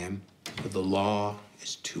good in him, but the law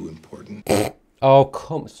is too important. Oh,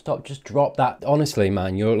 come, stop, just drop that. Honestly,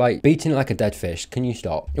 man, you're like beating it like a dead fish. Can you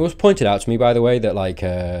stop? It was pointed out to me, by the way, that like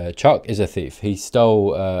Chuck is a thief. He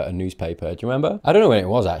stole a newspaper. Do you remember? I don't know when it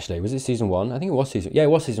was actually. Was it season 1? I think it was season, yeah, it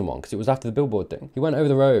was season 1 because it was after the billboard thing. He went over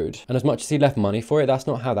the road and as much as he left money for it, that's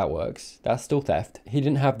not how that works. That's still theft. He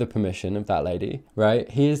didn't have the permission of that lady, right?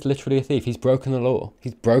 He is literally a thief. He's broken the law.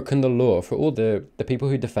 He's broken the law. For all the people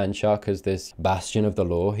who defend Chuck as this bastion of the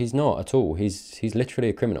law, he's not at all. He's literally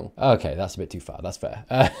a criminal. Okay, that's a bit too far. That's fair.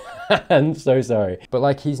 I'm so sorry. But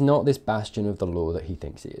like, he's not this bastion of the law that he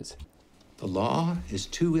thinks he is. The law is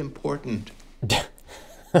too important.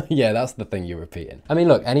 Yeah, that's the thing you're repeating. I mean,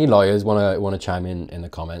 look, any lawyers want to chime in the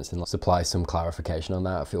comments and supply some clarification on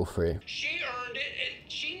that, feel free. She earned it and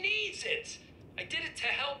she needs it. I did it to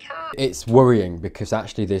help her. It's worrying because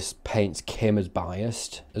actually this paints Kim as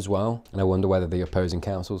biased as well. And I wonder whether the opposing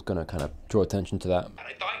counsel is going to kind of draw attention to that. And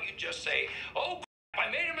I thought you'd just say, oh, I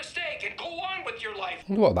made a mistake and go on with your life.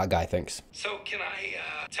 I wonder what that guy thinks. So can I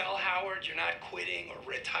tell Howard you're not quitting or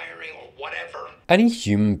retiring or whatever? Any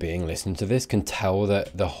human being listening to this can tell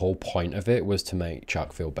that the whole point of it was to make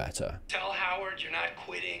Chuck feel better. Tell Howard you're not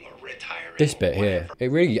quitting or retiring. This bit here,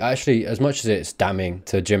 it really, actually, as much as it's damning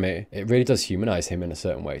to Jimmy, it really does humanize him in a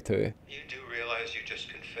certain way too. You do realize you just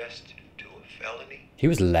confessed to a felony? He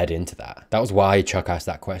was led into that. That was why Chuck asked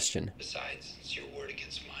that question. Besides, it's your word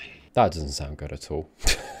against mine. That doesn't sound good at all.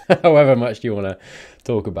 However much you want to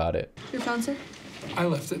talk about it. Your phone, sir? I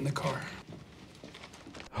left it in the car.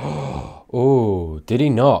 Oh, did he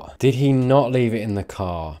not? Did he not leave it in the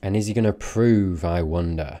car? And is he going to prove, I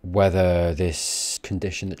wonder, whether this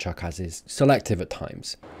condition that Chuck has is selective at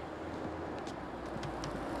times?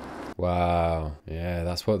 Wow. Yeah,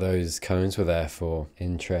 that's what those cones were there for.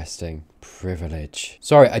 Interesting. Privilege.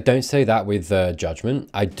 Sorry, I don't say that with judgment.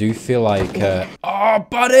 I do feel like... oh,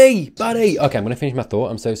 buddy! Okay, I'm going to finish my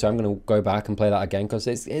thought. I'm so sorry. I'm going to go back and play that again because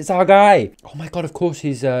it's our guy. Oh my God, of course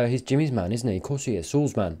he's Jimmy's man, isn't he? Of course he is.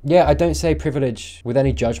 Saul's man. Yeah, I don't say privilege with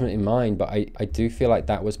any judgment in mind, but I do feel like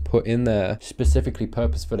that was put in there specifically,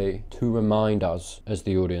 purposefully to remind us as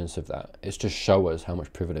the audience of that. It's to show us how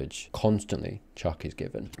much privilege constantly Chuck is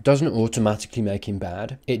given. It doesn't automatically make him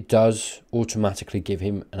bad. It does automatically give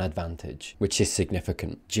him an advantage, which is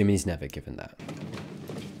significant. Jimmy's never given that.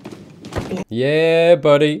 Yeah,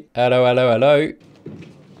 buddy. Hello, hello, hello.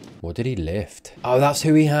 What did he lift? Oh, that's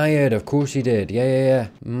who he hired. Of course he did. Yeah.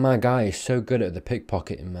 My guy is so good at the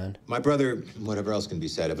pickpocketing, man. My brother, whatever else can be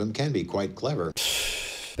said of him, can be quite clever.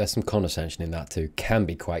 There's some condescension in that too. Can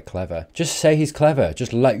be quite clever. Just say he's clever.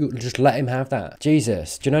 Just let him have that.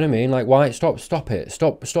 Jesus, do you know what I mean? Like, why? Stop it.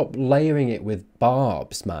 Stop layering it with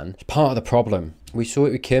barbs, man. It's part of the problem. We saw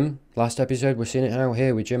it with Kim last episode. We're seeing it now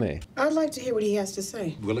here with Jimmy. I'd like to hear what he has to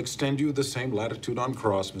say. We'll extend you the same latitude on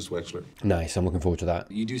cross, Miss Wexler. Nice. I'm looking forward to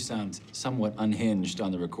that. You do sound somewhat unhinged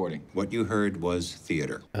on the recording. What you heard was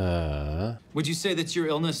theater. Would you say that your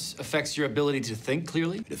illness affects your ability to think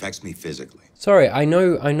clearly? It affects me physically. Sorry, I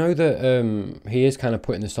know that he is kind of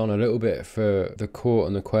putting this on a little bit for the court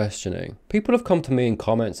and the questioning. People have come to me in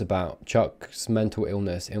comments about Chuck's mental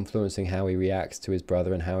illness influencing how he reacts to his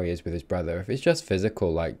brother and how he is with his brother. If it's just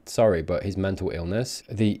physical, like, sorry, but his mental illness,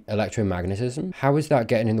 the electromagnetism, how is that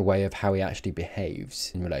getting in the way of how he actually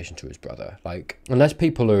behaves in relation to his brother? Like, unless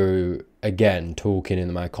people are, again, talking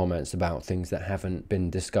in my comments about things that haven't been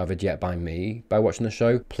discovered yet by me by watching the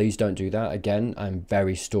show, please don't do that. Again, I'm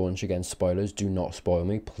very staunch against spoilers. Do not spoil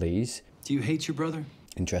me, please. Do you hate your brother?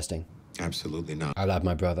 Interesting. Absolutely not. I love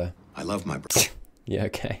my brother. I love my brother. Yeah,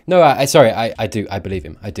 okay. No, I do. I believe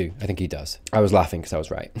him. I do. I think he does. I was laughing because I was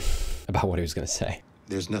right about what he was going to say.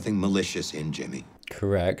 There's nothing malicious in Jimmy.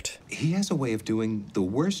 Correct. He has a way of doing the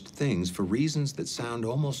worst things for reasons that sound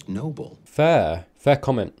almost noble. Fair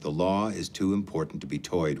comment. The law is too important to be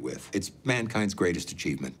toyed with. It's mankind's greatest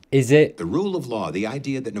achievement. Is it? The rule of law, the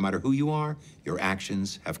idea that no matter who you are, your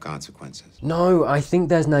actions have consequences. No, I think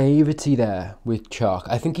there's naivety there with Chuck.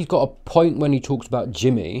 I think he's got a point when he talks about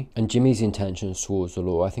Jimmy and Jimmy's intentions towards the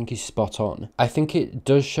law. I think he's spot on. I think it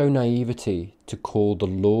does show naivety to call the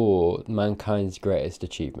law mankind's greatest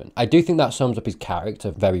achievement. I do think that sums up his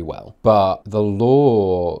character very well. But the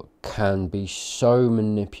law can be so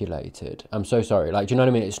manipulated. I'm so sorry. Like, do you know what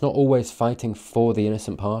I mean? It's not always fighting for the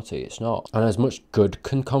innocent party. It's not. And as much good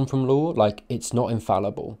can come from law, like, it's not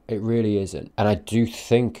infallible. It really isn't. And I do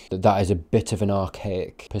think that that is a bit of an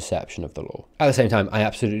archaic perception of the law. At the same time, I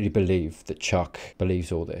absolutely believe that Chuck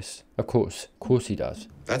believes all this. Of course he does.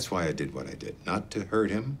 That's why I did what I did. Not to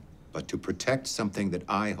hurt him, but to protect something that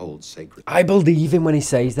I hold sacred. I believe him when he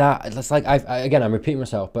says that. It's like, again, I'm repeating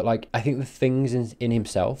myself, but like, I think the things in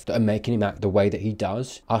himself that are making him act the way that he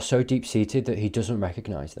does are so deep-seated that he doesn't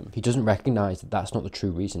recognize them. He doesn't recognize that that's not the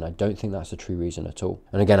true reason. I don't think that's the true reason at all.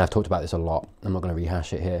 And again, I've talked about this a lot. I'm not going to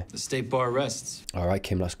rehash it here. The State Bar rests. All right,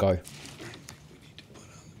 Kim, let's go.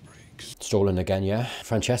 Stalling again, yeah?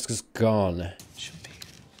 Francesca's gone.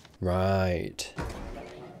 Right.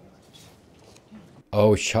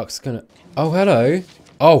 Oh, Chuck's gonna... Oh, hello.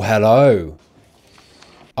 Oh, hello.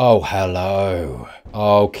 Oh, hello.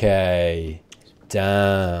 Okay.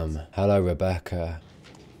 Damn. Hello, Rebecca.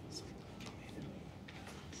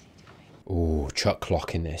 Ooh, Chuck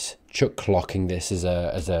clocking this. Chuck clocking this as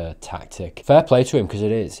a tactic. Fair play to him, because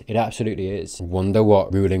it is. It absolutely is. Wonder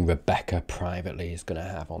what ruling Rebecca privately is going to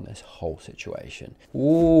have on this whole situation.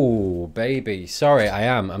 Ooh, baby. Sorry,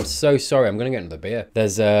 I'm so sorry. I'm going to get another beer.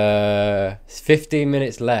 There's 15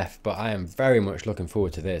 minutes left, but I am very much looking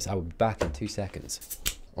forward to this. I will be back in 2 seconds.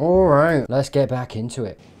 All right, let's get back into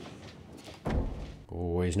it.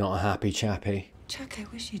 Oh, he's not a happy chappy. Chuck, I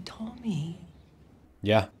wish you'd told me.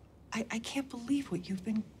 Yeah. I can't believe what you've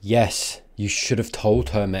been... Yes, you should have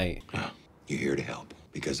told her, mate. You're here to help,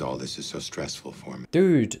 because all this is so stressful for me.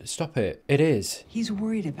 Dude, stop it. It is. He's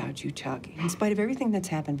worried about you, Chuck. In spite of everything that's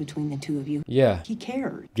happened between the two of you. Yeah. He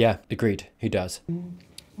cared. Yeah, agreed. He does.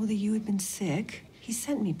 Well, that you had been sick. He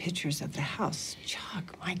sent me pictures of the house.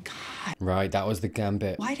 Chuck, my God. Right, that was the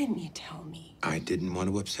gambit. Why didn't you tell me? I didn't want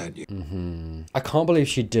to upset you. I can't believe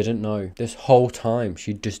she didn't know. This whole time,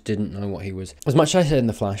 she just didn't know what he was. As much as I said in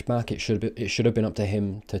the flashback, it should have been up to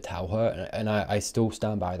him to tell her. And I still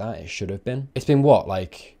stand by that. It should have been. It's been what,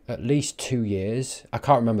 like... at least 2 years. I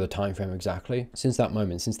can't remember the time frame exactly. Since that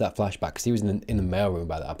moment, since that flashback, because he was in the mailroom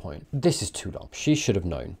by that point. This is too long. She should have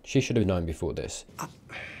known. She should have known before this.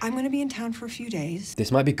 I'm going to be in town for a few days.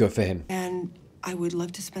 This might be good for him. And I would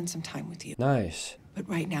love to spend some time with you. Nice. But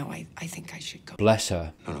right now, I think I should go. Bless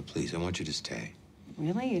her. No, please, I want you to stay.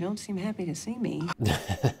 Really? You don't seem happy to see me.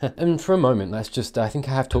 And for a moment, let's just, I think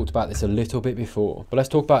I have talked about this a little bit before, but let's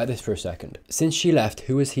talk about this for a second. Since she left,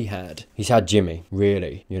 who has he had? He's had Jimmy,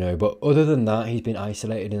 really, you know, but other than that, he's been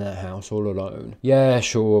isolated in that house all alone. Yeah,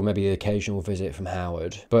 sure, maybe an occasional visit from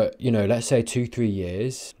Howard, but, you know, let's say 2-3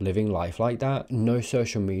 years living life like that, no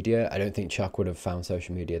social media. I don't think Chuck would have found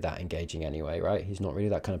social media that engaging anyway, right? He's not really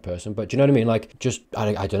that kind of person, but do you know what I mean? Like, just,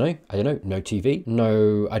 I don't know, no TV,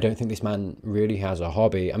 no, I don't think this man really has a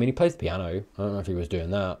hobby. I mean, he plays the piano. I don't know if he was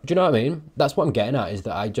doing that. Do you know what I mean? That's what I'm getting at, is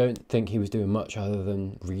that I don't think he was doing much other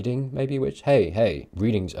than reading, maybe, which, hey,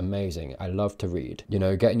 reading's amazing. I love to read. You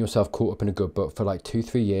know, getting yourself caught up in a good book for like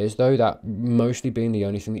 2-3 years, though, that mostly being the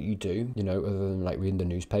only thing that you do, you know, other than like reading the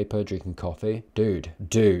newspaper, drinking coffee. Dude,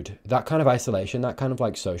 that kind of isolation, that kind of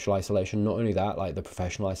like social isolation, not only that, like the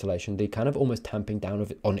professional isolation, the kind of almost tamping down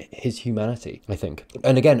on his humanity, I think.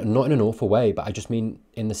 And again, not in an awful way, but I just mean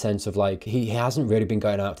in the sense of like, he hasn't really been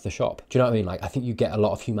going out to the shop. Do you know what I mean? Like, I think you get a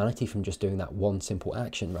lot of humanity from just doing that one simple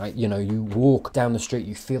action, right? You know, you walk down the street,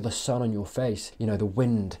 you feel the sun on your face, you know, the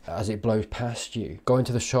wind as it blows past you. Going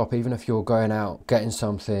to the shop, even if you're going out, getting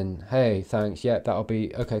something, hey, thanks, yeah, that'll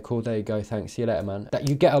be, okay, cool, there you go, thanks, see you later, man. That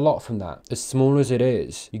you get a lot from that. As small as it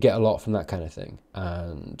is, you get a lot from that kind of thing.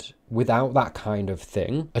 And without that kind of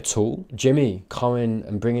thing at all, Jimmy coming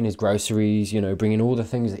and bringing his groceries, you know, bringing all the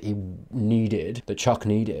things that he needed, that Chuck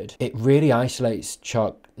needed, it really isolates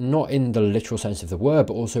Chuck, not in the literal sense of the word,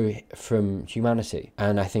 but also from humanity.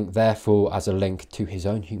 And I think therefore as a link to his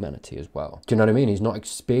own humanity as well. Do you know what I mean? He's not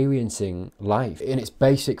experiencing life in its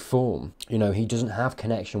basic form. You know, he doesn't have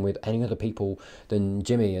connection with any other people than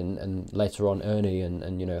Jimmy and later on Ernie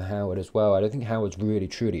and you know, Howard as well. I don't think Howard's really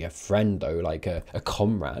truly a friend though, like a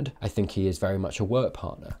comrade. I think he is very much a work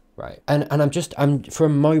partner. Right. And I'm for a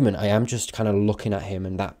moment, I am just kind of looking at him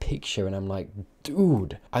and that picture and I'm like,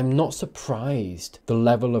 dude, I'm not surprised the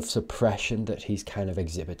level of suppression that he's kind of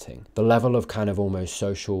exhibiting, the level of kind of almost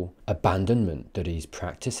social abandonment that he's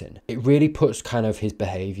practicing. It really puts kind of his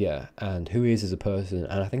behavior and who he is as a person,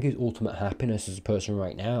 and I think his ultimate happiness as a person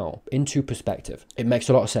right now, into perspective. It makes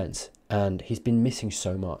a lot of sense. And he's been missing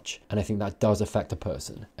so much. And I think that does affect a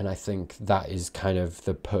person. And I think that is kind of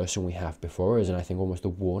the person we have before us. And I think almost the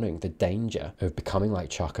warning, the danger of becoming like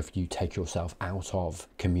Chuck if you take yourself out of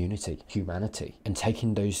community, humanity, and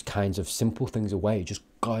taking those kinds of simple things away, just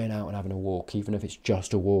going out and having a walk, even if it's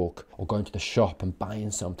just a walk, or going to the shop and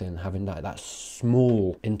buying something and having that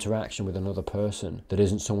small interaction with another person that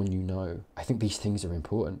isn't someone you know. I think these things are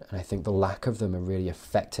important, and I think the lack of them are really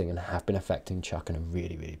affecting and have been affecting Chuck in a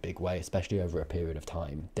really, really big way, especially over a period of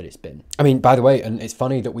time that it's been. I mean, by the way, and it's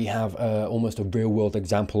funny that we have almost a real world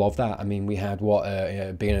example of that. I mean, we had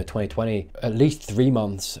beginning of 2020, at least 3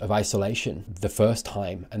 months of isolation the first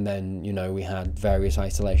time, and then, you know, we had various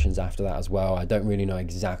isolations after that as well. I don't really know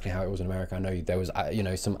exactly how it was in America. I know there was, you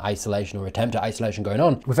know, some isolation or attempt at isolation going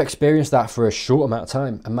on. We've experienced that for a short amount of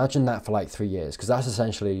time. Imagine that for like 3 years, because that's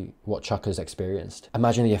essentially what Chuck has experienced.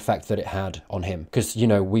 Imagine the effect that it had on him, because, you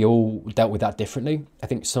know, we all dealt with that differently. I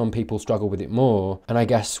think some people struggle with it more, and I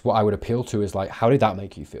guess what I would appeal to is like, how did that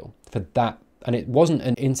make you feel? For that, and it wasn't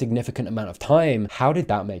an insignificant amount of time, how did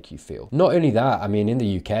that make you feel? Not only that, I mean, in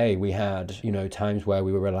the UK, we had, you know, times where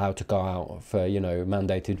we were allowed to go out for, you know,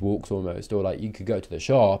 mandated walks almost, or like you could go to the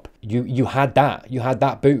shop. You had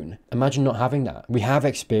that boon. Imagine not having that. We have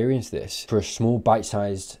experienced this for a small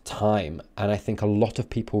bite-sized time, and I think a lot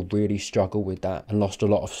of people really struggle with that and lost a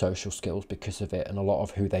lot of social skills because of it, and a lot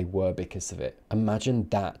of who they were because of it. Imagine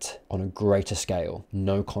that on a greater scale.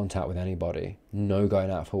 No contact with anybody, no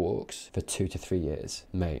going out for walks for 2 to 3 years,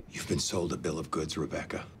 mate. You've been sold a bill of goods,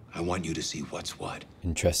 Rebecca. I want you to see what's what.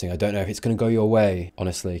 Interesting. I don't know if it's going to go your way,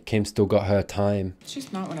 honestly. Kim's still got her time.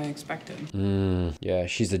 She's not what I expected. Yeah,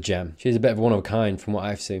 she's a gem. She's a bit of one of a kind from what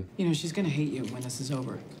I've seen. You know, she's gonna hate you when this is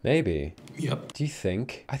over. Maybe. Yep. Do you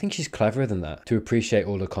think? I think she's cleverer than that. To appreciate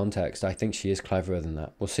all the context, I think she is cleverer than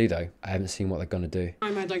that. We'll see though. I haven't seen what they're going to do.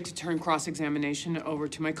 I'd like to turn cross-examination over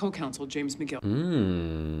to my co-counsel, James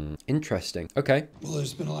McGill. Interesting. Okay. Well,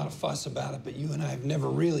 there's been a lot of fuss about it, but you and I have never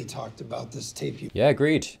really talked about this tape. Yeah,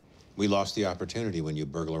 agreed. We lost the opportunity when you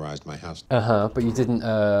burglarized my house. But you didn't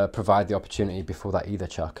provide the opportunity before that either,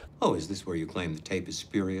 Chuck. Oh, is this where you claim the tape is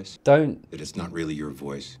spurious? Don't. That it's not really your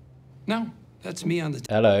voice? No, that's me on the tape.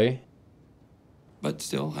 Hello. But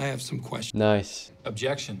still, I have some questions. Nice.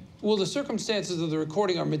 Objection. Well, the circumstances of the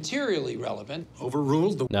recording are materially relevant.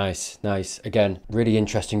 Overruled. Nice, nice. Again, really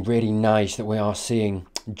interesting, really nice that we are seeing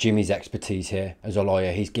Jimmy's expertise here as a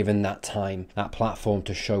lawyer. He's given that time, that platform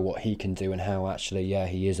to show what he can do and how actually, yeah,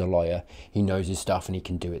 he is a lawyer. He knows his stuff and he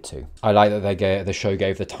can do it too. I like that the show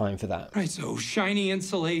gave the time for that. Right, so shiny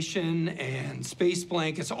insulation and space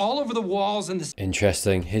blankets all over the walls and the...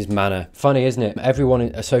 Interesting. His manner. Funny, isn't it?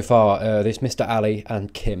 Everyone so far, this Mr. Ali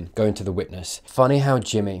and Kim going to the witness. Funny how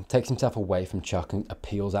Jimmy takes himself away from Chuck and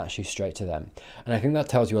appeals actually straight to them. And I think that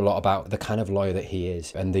tells you a lot about the kind of lawyer that he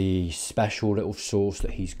is and the special little sauce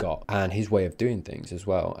that he's got and his way of doing things as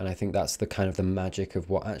well. And I think that's the kind of the magic of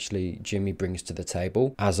what actually Jimmy brings to the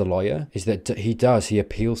table as a lawyer, is that he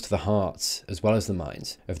appeals to the hearts as well as the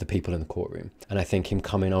minds of the people in the courtroom. And I think him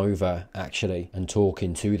coming over actually and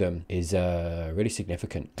talking to them is really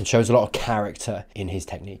significant and shows a lot of character in his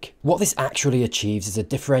technique. What this actually achieves is a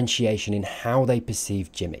differentiation in how they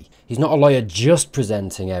perceive Jimmy. He's not a lawyer just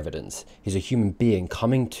presenting evidence. He's a human being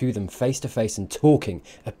coming to them face to face and talking,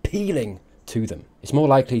 appealing to them. It's more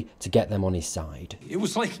likely to get them on his side. It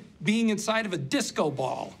was like being inside of a disco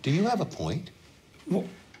ball. Do you have a point? Well,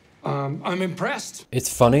 I'm impressed.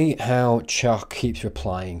 It's funny how Chuck keeps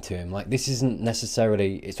replying to him. Like, this isn't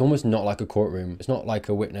necessarily, it's almost not like a courtroom. It's not like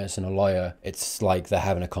a witness and a lawyer. It's like they're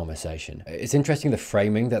having a conversation. It's interesting the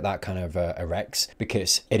framing that kind of erects,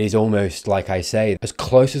 because it is almost, like I say, as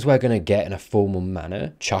close as we're going to get in a formal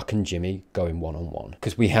manner, Chuck and Jimmy going one-on-one.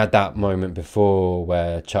 Because we had that moment before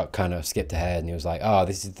where Chuck kind of skipped ahead and he was like, oh,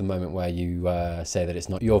 this is the moment where you say that it's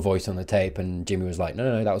not your voice on the tape, and Jimmy was like,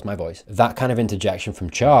 no, that was my voice. That kind of interjection from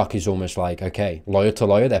Chuck is almost like, okay, lawyer to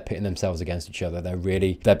lawyer, they're pitting themselves against each other. They're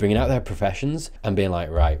bringing out their professions and being like,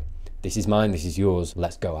 right, this is mine, this is yours,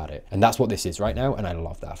 let's go at it. And that's what this is right now, and I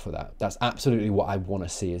love that for that. That's absolutely what I want to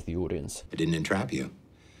see as the audience. I didn't entrap you.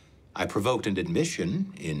 I provoked an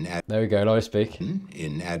admission in... There we go, lawyer speak.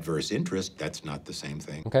 In adverse interest. That's not the same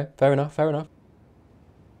thing. Okay, fair enough, fair enough.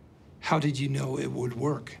 How did you know it would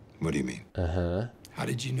work? What do you mean? How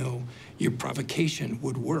did you know your provocation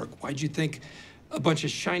would work? Why'd you think a bunch of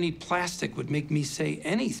shiny plastic would make me say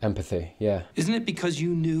anything? Empathy, yeah. Isn't it because you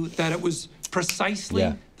knew that it was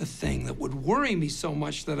precisely the thing that would worry me so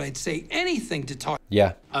much that I'd say anything to talk?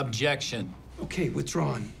 Yeah. Objection. Okay,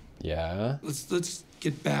 withdrawn. Yeah. Let's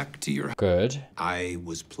get back to your... Good. I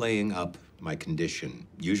was playing up my condition.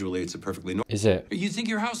 Usually it's a perfectly normal... Is it? You think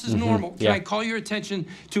your house is normal? Can I call your attention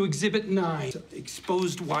to Exhibit 9?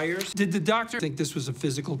 Exposed wires. Did the doctor think this was a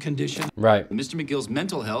physical condition? Right. Mr. McGill's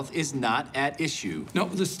mental health is not at issue. No,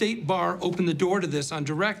 the state bar opened the door to this on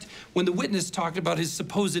direct when the witness talked about his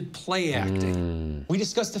supposed play acting. We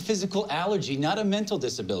discussed a physical allergy, not a mental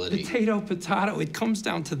disability. Potato, it comes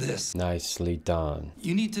down to this. Nicely done.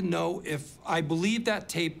 You need to know if I believe that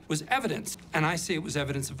tape was evidence, and I say it was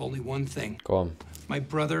evidence of only one thing. Go on. My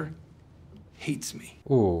brother hates me.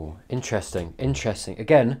 Ooh, interesting, interesting.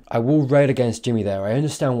 Again, I will rail against Jimmy there. I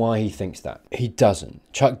understand why he thinks that. He doesn't.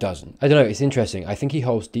 Chuck doesn't. I don't know, it's interesting. I think he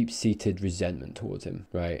holds deep-seated resentment towards him,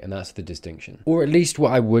 right? And that's the distinction. Or at least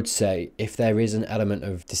what I would say, if there is an element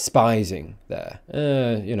of despising there.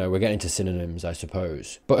 You know, we're getting to synonyms, I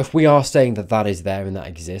suppose. But if we are saying that that is there and that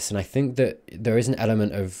exists, and I think that there is an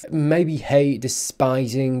element of maybe hate,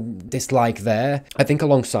 despising, dislike there, I think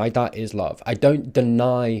alongside that is love. I don't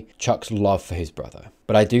deny Chuck's love for his brother,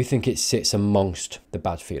 but I do think it sits amongst the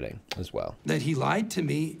bad feeling as well. That he lied to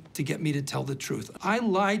me to get me to tell the truth. I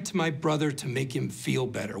lied to my brother to make him feel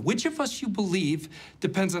better. Which of us you believe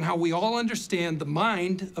depends on how we all understand the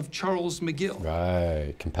mind of Charles McGill.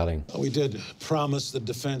 Right, compelling. We did promise the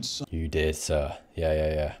defense. You did, sir.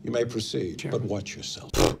 Yeah. You may proceed, but watch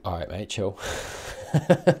yourself. All right, mate, chill.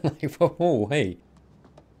 Like, oh, hey.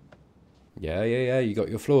 Yeah, you got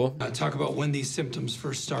your floor. Talk about when these symptoms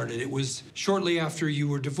first started. It was shortly after you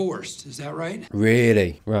were divorced, is that right?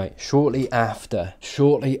 Really? Right. Shortly after.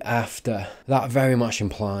 That very much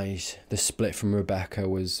implies the split from Rebecca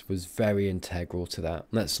was very integral to that.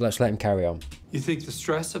 Let's let him carry on. You think the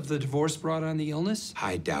stress of the divorce brought on the illness?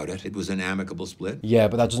 I doubt it. It was an amicable split. Yeah,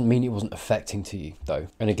 but that doesn't mean it wasn't affecting to you, though.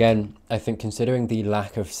 And again, I think considering the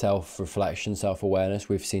lack of self-reflection, self-awareness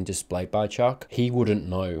we've seen displayed by Chuck, he wouldn't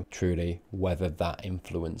know, truly, whether that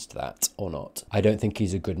influenced that or not. I don't think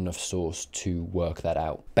he's a good enough source to work that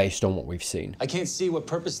out, based on what we've seen. I can't see what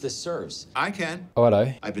purpose this serves. I can. Oh,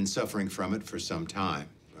 hello. I've been suffering from it for some time,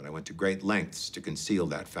 but I went to great lengths to conceal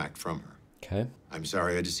that fact from her. Okay. I'm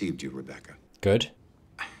sorry I deceived you, Rebecca. Good.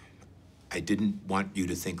 I didn't want you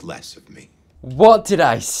to think less of me. What did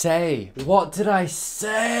I say? What did I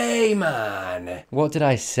say, man? What did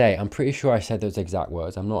I say? I'm pretty sure I said those exact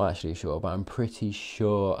words. I'm not actually sure, but I'm pretty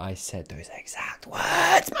sure I said those exact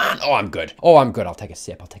words, man. Oh, I'm good. I'll take a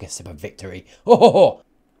sip. I'll take a sip of victory. Oh.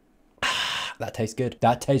 That tastes good.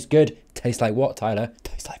 Tastes like what, Tyler?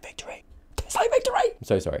 Tastes like victory. I'm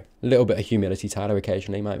so sorry. A little bit of humility, Tyler,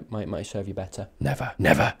 occasionally might serve you better. Never.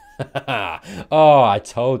 Oh, I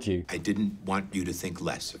told you. I didn't want you to think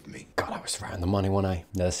less of me. God, I was right on the money, wasn't I?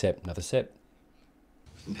 Another sip.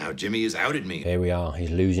 Now Jimmy has outed me. Here we are.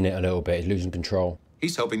 He's losing it a little bit. He's losing control.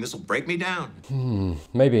 He's hoping this will break me down.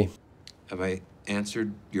 Maybe. Have I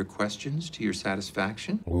answered your questions to your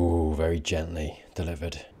satisfaction? Ooh, very gently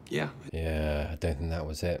delivered. Yeah. Yeah, I don't think that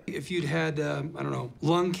was it. If you'd had, I don't know,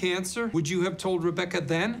 lung cancer, would you have told Rebecca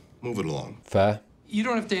then? Move it along. Fair. You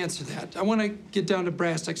don't have to answer that. I want to get down to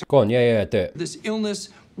brass tacks. Go on, yeah, do it. This illness,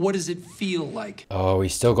 what does it feel like? Oh,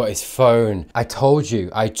 he's still got his phone. I told you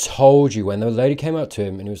when the lady came up to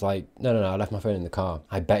him and he was like, no, I left my phone in the car.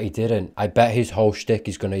 I bet he didn't. I bet his whole shtick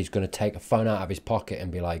is he's gonna take a phone out of his pocket and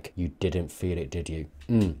be like, you didn't feel it, did you?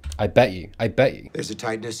 I bet you. There's a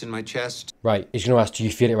tightness in my chest. Right, he's gonna ask, do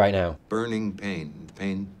you feel it right now? Burning pain. The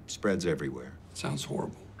pain spreads everywhere. Sounds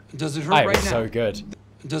horrible. Does it hurt right now? I'm so good.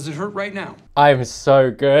 Does it hurt right now? I'm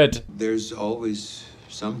so good. There's always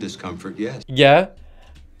some discomfort, yes. Yeah.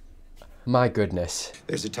 My goodness.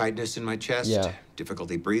 There's a tightness in my chest, Yeah.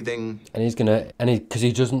 difficulty breathing. And he's gonna, because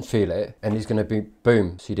he doesn't feel it, and he's gonna be,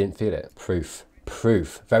 boom, so he didn't feel it. Proof.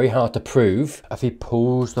 Proof. Very hard to prove. If he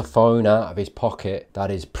pulls the phone out of his pocket,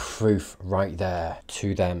 that is proof right there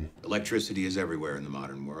to them. Electricity is everywhere in the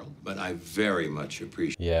modern world, but I very much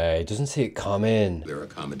appreciate Yeah, he doesn't see it coming. their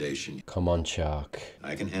accommodation. Come on, Chuck.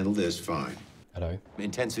 I can handle this fine. Hello?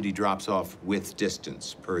 Intensity drops off with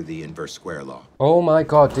distance per the inverse square law. Oh my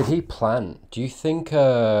God, did he plant? Do you think,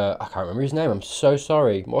 I can't remember his name, I'm so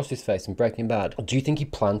sorry. What's his face in Breaking Bad? Do you think he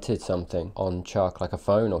planted something on Chuck, like a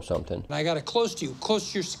phone or something? I got it close to you,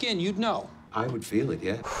 close to your skin, you'd know. I would feel it,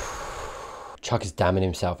 yeah. Chuck is damning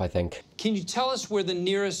himself, I think. Can you tell us where the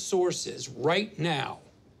nearest source is right now?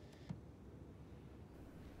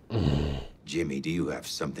 Jimmy, do you have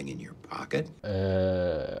something in your pocket?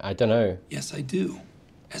 I don't know. Yes, I do.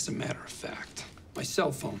 As a matter of fact, my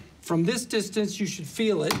cell phone. From this distance, you should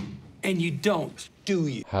feel it, and you don't, do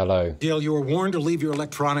you? Hello. Dale, you were warned to leave your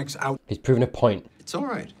electronics out. He's proven a point. It's all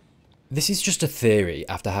right. This is just a theory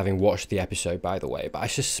after having watched the episode, by the way, but I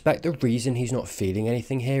suspect the reason he's not feeling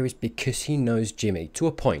anything here is because he knows Jimmy, to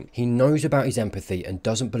a point. He knows about his empathy and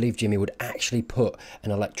doesn't believe Jimmy would actually put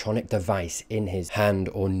an electronic device in his hand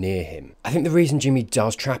or near him. I think the reason Jimmy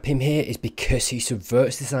does trap him here is because he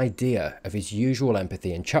subverts this idea of his usual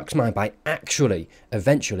empathy in Chuck's mind by actually,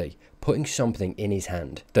 eventually, putting something in his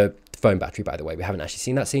hand. The phone battery, by the way. We haven't actually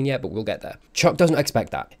seen that scene yet, but we'll get there. Chuck doesn't expect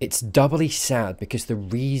that. It's doubly sad because the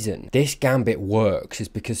reason this gambit works is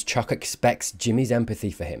because Chuck expects Jimmy's empathy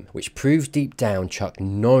for him, which proves deep down Chuck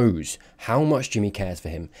knows how much Jimmy cares for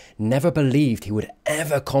him, never believed he would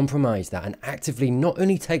ever compromise that, and actively not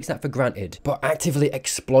only takes that for granted, but actively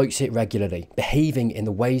exploits it regularly, behaving in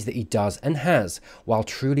the ways that he does and has, while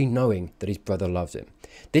truly knowing that his brother loves him.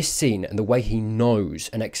 This scene and the way he knows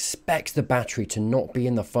and expects the battery to not be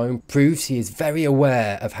in the phone proves he is very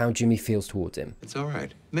aware of how Jimmy feels towards him. It's all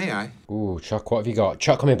right. May I? Ooh, Chuck, what have you got?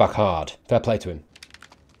 Chuck coming back hard. Fair play to him.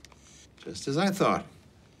 Just as I thought.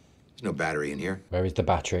 There's no battery in here. Where is the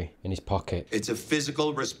battery? In his pocket. It's a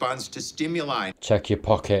physical response to stimuli. Check your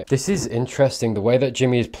pocket. This is interesting. The way that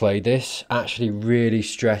Jimmy has played this actually really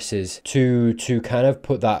stresses to kind of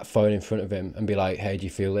put that phone in front of him and be like, hey, do you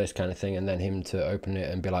feel this kind of thing? And then him to open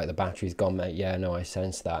it and be like, the battery's gone, mate. Yeah, no, I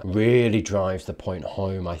sense that. Really drives the point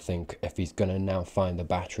home, I think, if he's going to now find the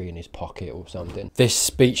battery in his pocket or something. This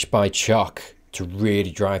speech by Chuck to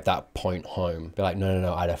really drive that point home. Be like,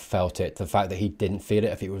 no, I'd have felt it. The fact that he didn't feel it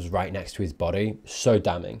if it was right next to his body, so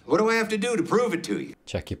damning. What do I have to do to prove it to you?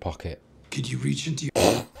 Check your pocket. Could you reach into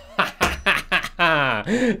your...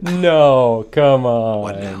 No, come on.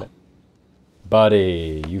 What now?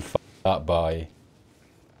 Buddy, you f***ed up, boy.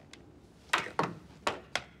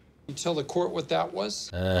 You tell the court what that was?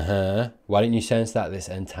 Uh-huh. Why didn't you sense that this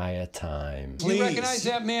entire time? Do you recognize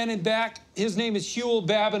that man in back? His name is Huel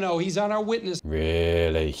Babineau. He's on our witness.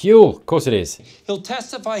 Really? Huel, of course it is. He'll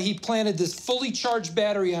testify he planted this fully charged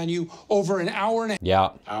battery on you over an hour and a half. Yeah.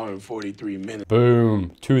 Hour and 43 minutes.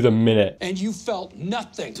 Boom. To the minute. And you felt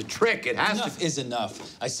nothing. It's a trick. It has Enough is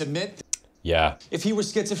enough. I submit. Yeah. If he were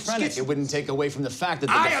schizophrenic, it wouldn't take away from the fact that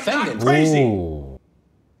the I am defendant... not crazy. Ooh.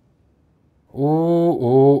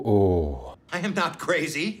 Ooh. I am not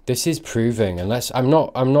crazy. This is proving, unless I'm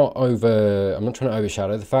not trying to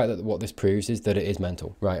overshadow the fact that what this proves is that it is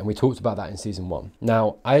mental, right? And we talked about that in season 1.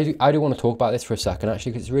 Now, I do want to talk about this for a second,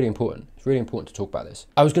 actually, because it's really important. It's really important to talk about this.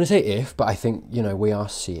 I was going to say if, but I think, you know, we are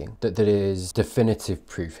seeing that there is definitive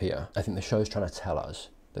proof here. I think the show's trying to tell us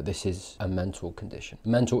that this is a mental condition,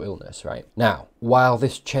 mental illness, right? Now, while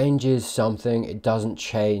this changes something, it doesn't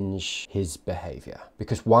change his behavior.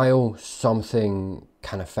 Because while something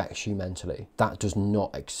can affect you mentally, that does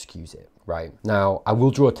not excuse it, right? Now, I will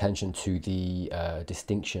draw attention to the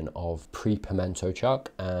distinction of pre-Pimento Chuck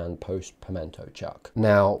and post-Pimento Chuck.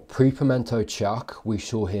 Now, pre-Pimento Chuck, we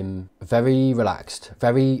saw him very relaxed,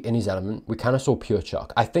 very in his element. We kind of saw pure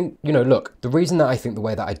Chuck. I think, you know, look, the reason that I think the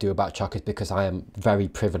way that I do about Chuck is because I am very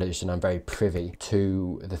privileged and I'm very privy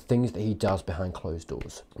to the things that he does behind closed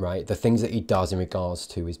doors, right? The things that he does in regards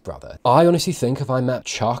to his brother. I honestly think if I met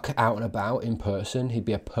Chuck out and about in person, he'd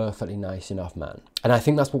be a perfectly nice enough man. And I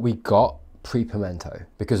think that's what we got pre-Pimento,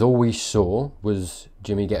 because all we saw was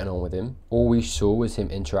Jimmy getting on with him. All we saw was him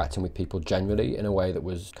interacting with people generally in a way that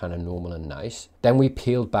was kind of normal and nice. Then we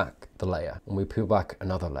peeled back the layer and we peeled back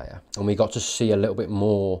another layer and we got to see a little bit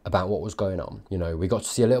more about what was going on. You know, we got to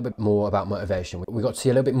see a little bit more about motivation. We got to see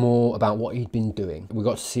a little bit more about what he'd been doing. We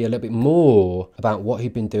got to see a little bit more about what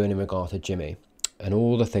he'd been doing in regard to Jimmy. and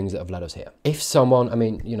all the things that have led us here. If someone, I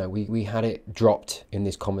mean, you know, we had it dropped in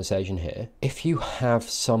this conversation here. If you have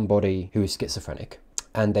somebody who is schizophrenic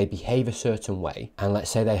and they behave a certain way, and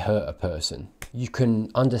let's say they hurt a person, you can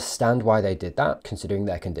understand why they did that, considering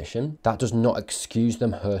their condition. That does not excuse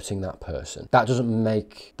them hurting that person. That doesn't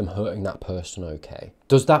make them hurting that person okay.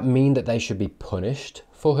 Does that mean that they should be punished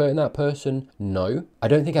for hurting that person? No. I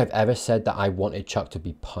don't think I've ever said that I wanted Chuck to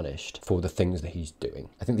be punished for the things that he's doing.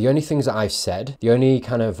 I think the only things that I've said, the only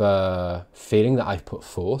kind of feeling that I've put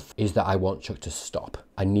forth is that I want Chuck to stop.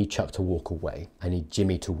 I need Chuck to walk away. I need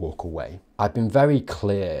Jimmy to walk away. I've been very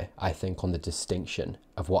clear, I think, on the distinction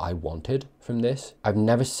of what I wanted from this. I've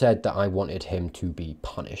never said that I wanted him to be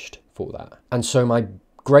punished for that. And so my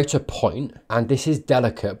greater point, and this is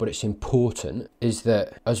delicate but it's important, is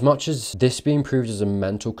that as much as this being proved as a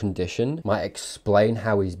mental condition might explain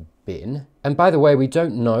how he's been, and by the way, we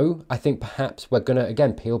don't know. I think perhaps we're gonna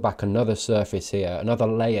again peel back another surface here, another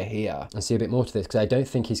layer here, and see a bit more to this, because I don't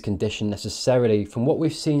think his condition necessarily, from what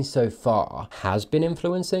we've seen so far, has been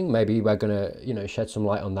influencing. Maybe we're gonna, you know, shed some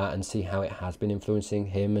light on that and see how it has been influencing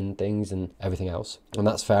him and things and everything else. And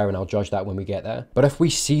that's fair, and I'll judge that when we get there. But if we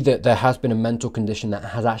see that there has been a mental condition that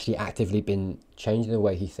has actually actively been changing the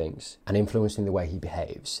way he thinks and influencing the way he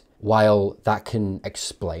behaves, while that can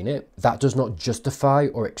explain it, that does not justify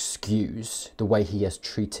or excuse the way he has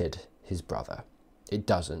treated his brother. It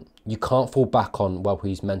doesn't. You can't fall back on, well,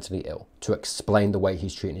 he's mentally ill to explain the way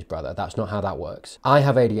he's treating his brother. That's not how that works. I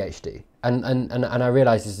have ADHD. And I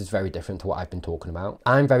realize this is very different to what I've been talking about.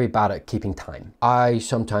 I'm very bad at keeping time. I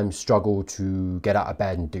sometimes struggle to get out of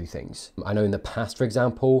bed and do things. I know in the past, for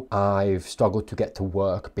example, I've struggled to get to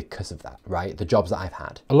work because of that, right? The jobs that I've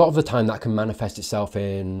had. A lot of the time that can manifest itself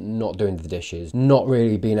in not doing the dishes, not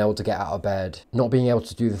really being able to get out of bed, not being able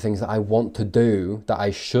to do the things that I want to do, that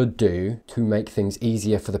I should do to make things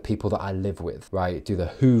easier for the people that I live with, right? Do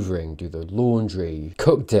the hoovering, do the laundry,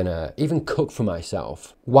 cook dinner, even cook for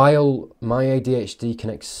myself. While my ADHD can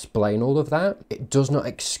explain all of that, it does not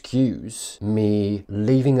excuse me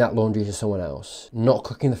leaving that laundry to someone else, not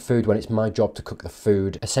cooking the food when it's my job to cook the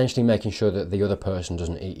food, essentially making sure that the other person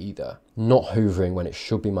doesn't eat either, not hoovering when it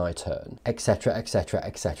should be my turn, etc, etc,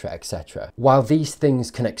 etc, etc. While these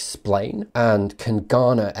things can explain and can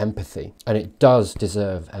garner empathy, and it does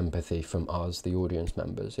deserve empathy from us, the audience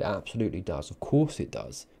members, it absolutely does, of course it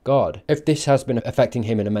does. God, if this has been affecting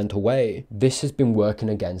him in a mental way, this has been working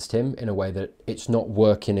against him in a way that it's not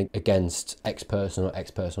working against X person or X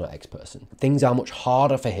person or X person. Things are much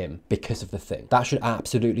harder for him because of the thing. That should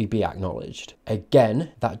absolutely be acknowledged.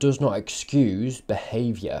 Again, that does not excuse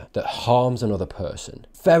behavior that harms another person.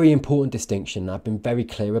 Very important distinction. I've been very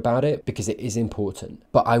clear about it because it is important.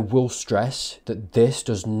 But I will stress that this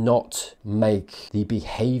does not make the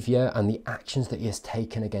behavior and the actions that he has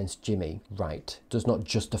taken against Jimmy right. Does not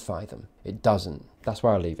justify them. It doesn't. That's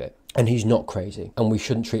where I leave it. And he's not crazy, and we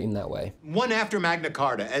shouldn't treat him that way. One after Magna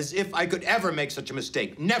Carta, as if I could ever make such a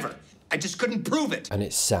mistake. Never. I just couldn't prove it. And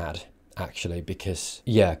it's sad, actually, because,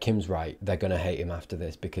 yeah, Kim's right. They're going to hate him after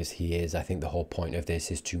this because he is. I think the whole point of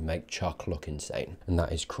this is to make Chuck look insane, and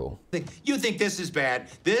that is cruel. You think this is bad?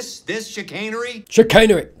 This chicanery?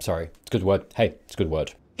 Chicanery! Sorry, it's a good word. Hey, it's a good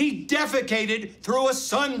word. He defecated through a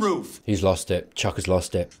sunroof. He's lost it. Chuck has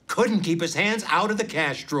lost it. Couldn't keep his hands out of the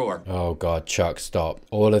cash drawer. Oh God, Chuck, stop.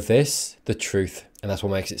 All of this, the truth. And that's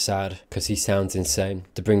what makes it sad, because he sounds insane.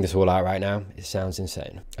 To bring this all out right now, it sounds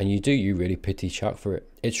insane. And you really pity Chuck for it.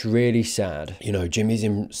 It's really sad. You know, Jimmy's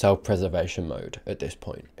in self-preservation mode at this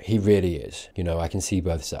point. He really is. You know, I can see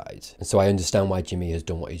both sides. And so I understand why Jimmy has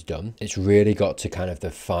done what he's done. It's really got to kind of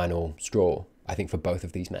the final straw, I think, for both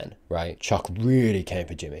of these men, right? Chuck really came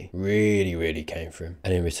for Jimmy, really came for him.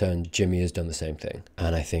 And in return, Jimmy has done the same thing.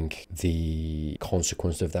 And I think the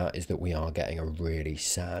consequence of that is that we are getting a really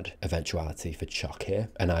sad eventuality for Chuck here.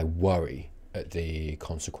 And I worry at the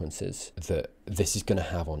consequences that this is going to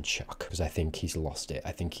have on Chuck, because I think he's lost it.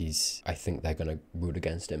 I think they're going to root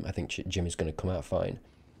against him. I think Jimmy's going to come out fine.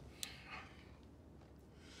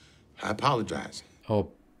 I apologize.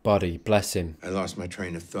 Oh, buddy, bless him. I lost my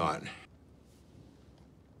train of thought.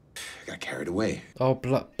 I got carried away. Oh,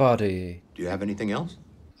 buddy. Do you have anything else?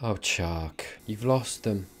 Oh, Chuck, you've lost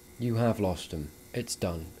them. You have lost them. It's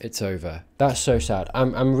done. It's over. That's so sad.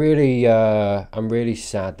 I'm really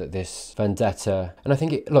sad that this vendetta, and I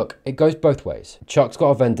think it goes both ways. Chuck's got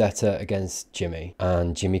a vendetta against Jimmy,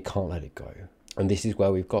 and Jimmy can't let it go. And this is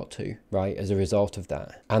where we've got to, right, as a result of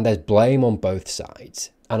that. And there's blame on both sides.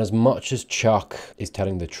 And as much as Chuck is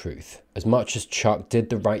telling the truth, as much as Chuck did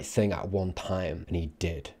the right thing at one time, and he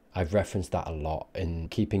did, I've referenced that a lot in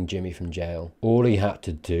keeping Jimmy from jail. All he had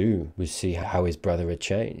to do was see how his brother had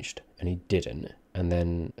changed, and he didn't. And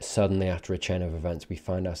then suddenly after a chain of events, we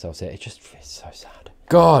find ourselves here. It's so sad.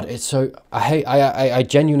 God, it's so, I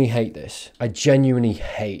genuinely hate this. I genuinely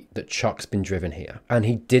hate that Chuck's been driven here. And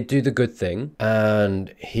he did do the good thing.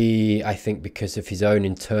 And he, I think because of his own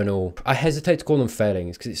internal, I hesitate to call them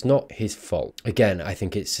failings because it's not his fault. Again, I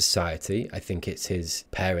think it's society. I think it's his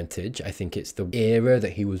parentage. I think it's the era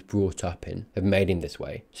that he was brought up in have made him this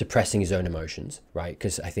way, suppressing his own emotions, right?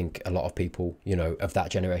 Because I think a lot of people, you know, of that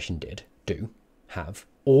generation have.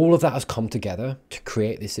 All of that has come together to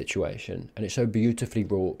create this situation, and it's so beautifully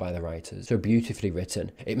wrought by the writers, so beautifully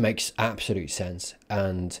written. It makes absolute sense,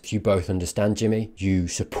 and you both understand Jimmy, you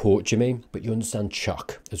support Jimmy, but you understand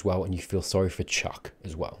Chuck as well, and you feel sorry for Chuck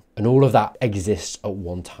as well. And all of that exists at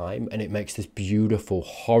one time, and it makes this beautiful,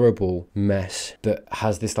 horrible mess that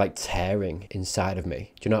has this like tearing inside of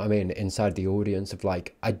me. Do you know what I mean? Inside the audience of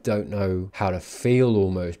like, I don't know how to feel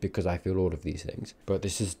almost because I feel all of these things. But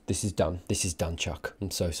this is done. This is done, Chuck.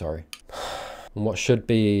 I'm so sorry. And what should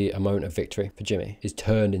be a moment of victory for Jimmy is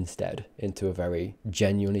turned instead into a very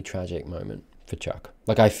genuinely tragic moment for Chuck.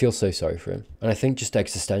 Like, I feel so sorry for him. And I think just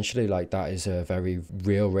existentially, like, that is a very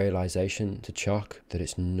real realization to Chuck that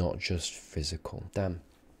it's not just physical. Damn.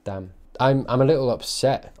 I'm a little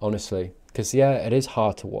upset, honestly. Because, yeah, it is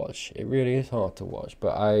hard to watch. It really is hard to watch.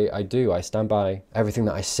 But I stand by everything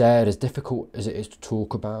that I said, as difficult as it is to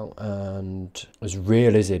talk about and as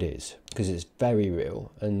real as it is. Because it's very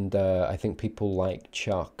real. And I think people like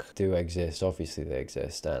Chuck do exist. Obviously, they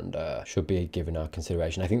exist and should be given our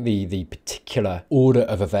consideration. I think the particular order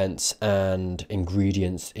of events and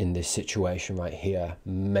ingredients in this situation right here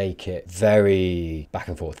make it very back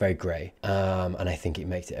and forth, very grey. And I think it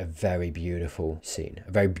makes it a very beautiful scene,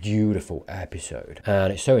 a very beautiful episode.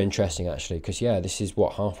 And it's so interesting actually because yeah, this is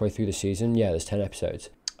what, halfway through the season. Yeah, there's 10 episodes.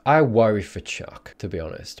 I worry for Chuck, to be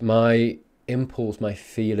honest. My impulse, my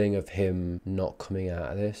feeling of him not coming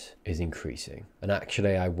out of this is increasing, and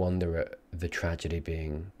actually I wonder at the tragedy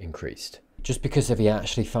being increased. Just because if he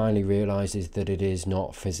actually finally realizes that it is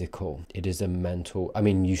not physical, it is a mental. I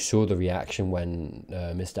mean, you saw the reaction when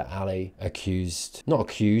Mr. Ali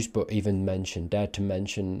but even dared to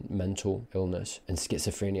mention mental illness and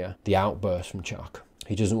schizophrenia. The outburst from Chuck.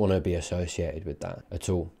 He doesn't want to be associated with that at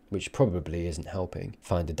all, which probably isn't helping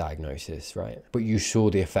find a diagnosis, right? But you saw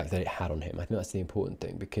the effect that it had on him. I think that's the important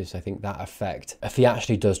thing, because I think that effect, if he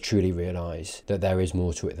actually does truly realise that there is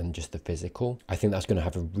more to it than just the physical, I think that's going to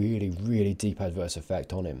have a really, really deep adverse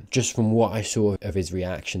effect on him. Just from what I saw of his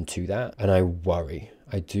reaction to that, and I worry.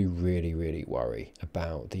 I do really, really worry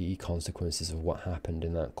about the consequences of what happened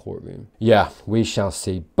in that courtroom. Yeah, we shall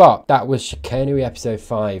see. But that was Chicanery episode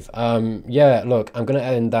 5. Yeah, look, I'm going to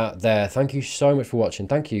end that there. Thank you so much for watching.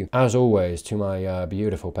 Thank you, as always, to my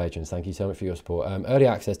beautiful patrons. Thank you so much for your support. Early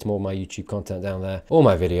access to more of my YouTube content down there, all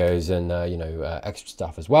my videos and, you know, extra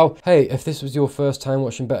stuff as well. Hey, if this was your first time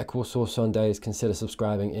watching Better Call Saul Sundays, consider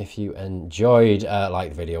subscribing if you enjoyed. Like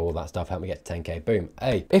the video, all that stuff, help me get to 10K. Boom.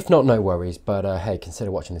 Hey, if not, no worries. But hey, consider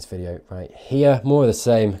watching this video right here. More of the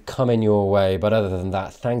same coming your way. But other than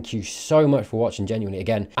that, thank you so much for watching genuinely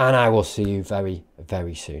again, and I will see you very,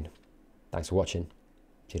 very soon. Thanks for watching.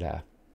 See you later.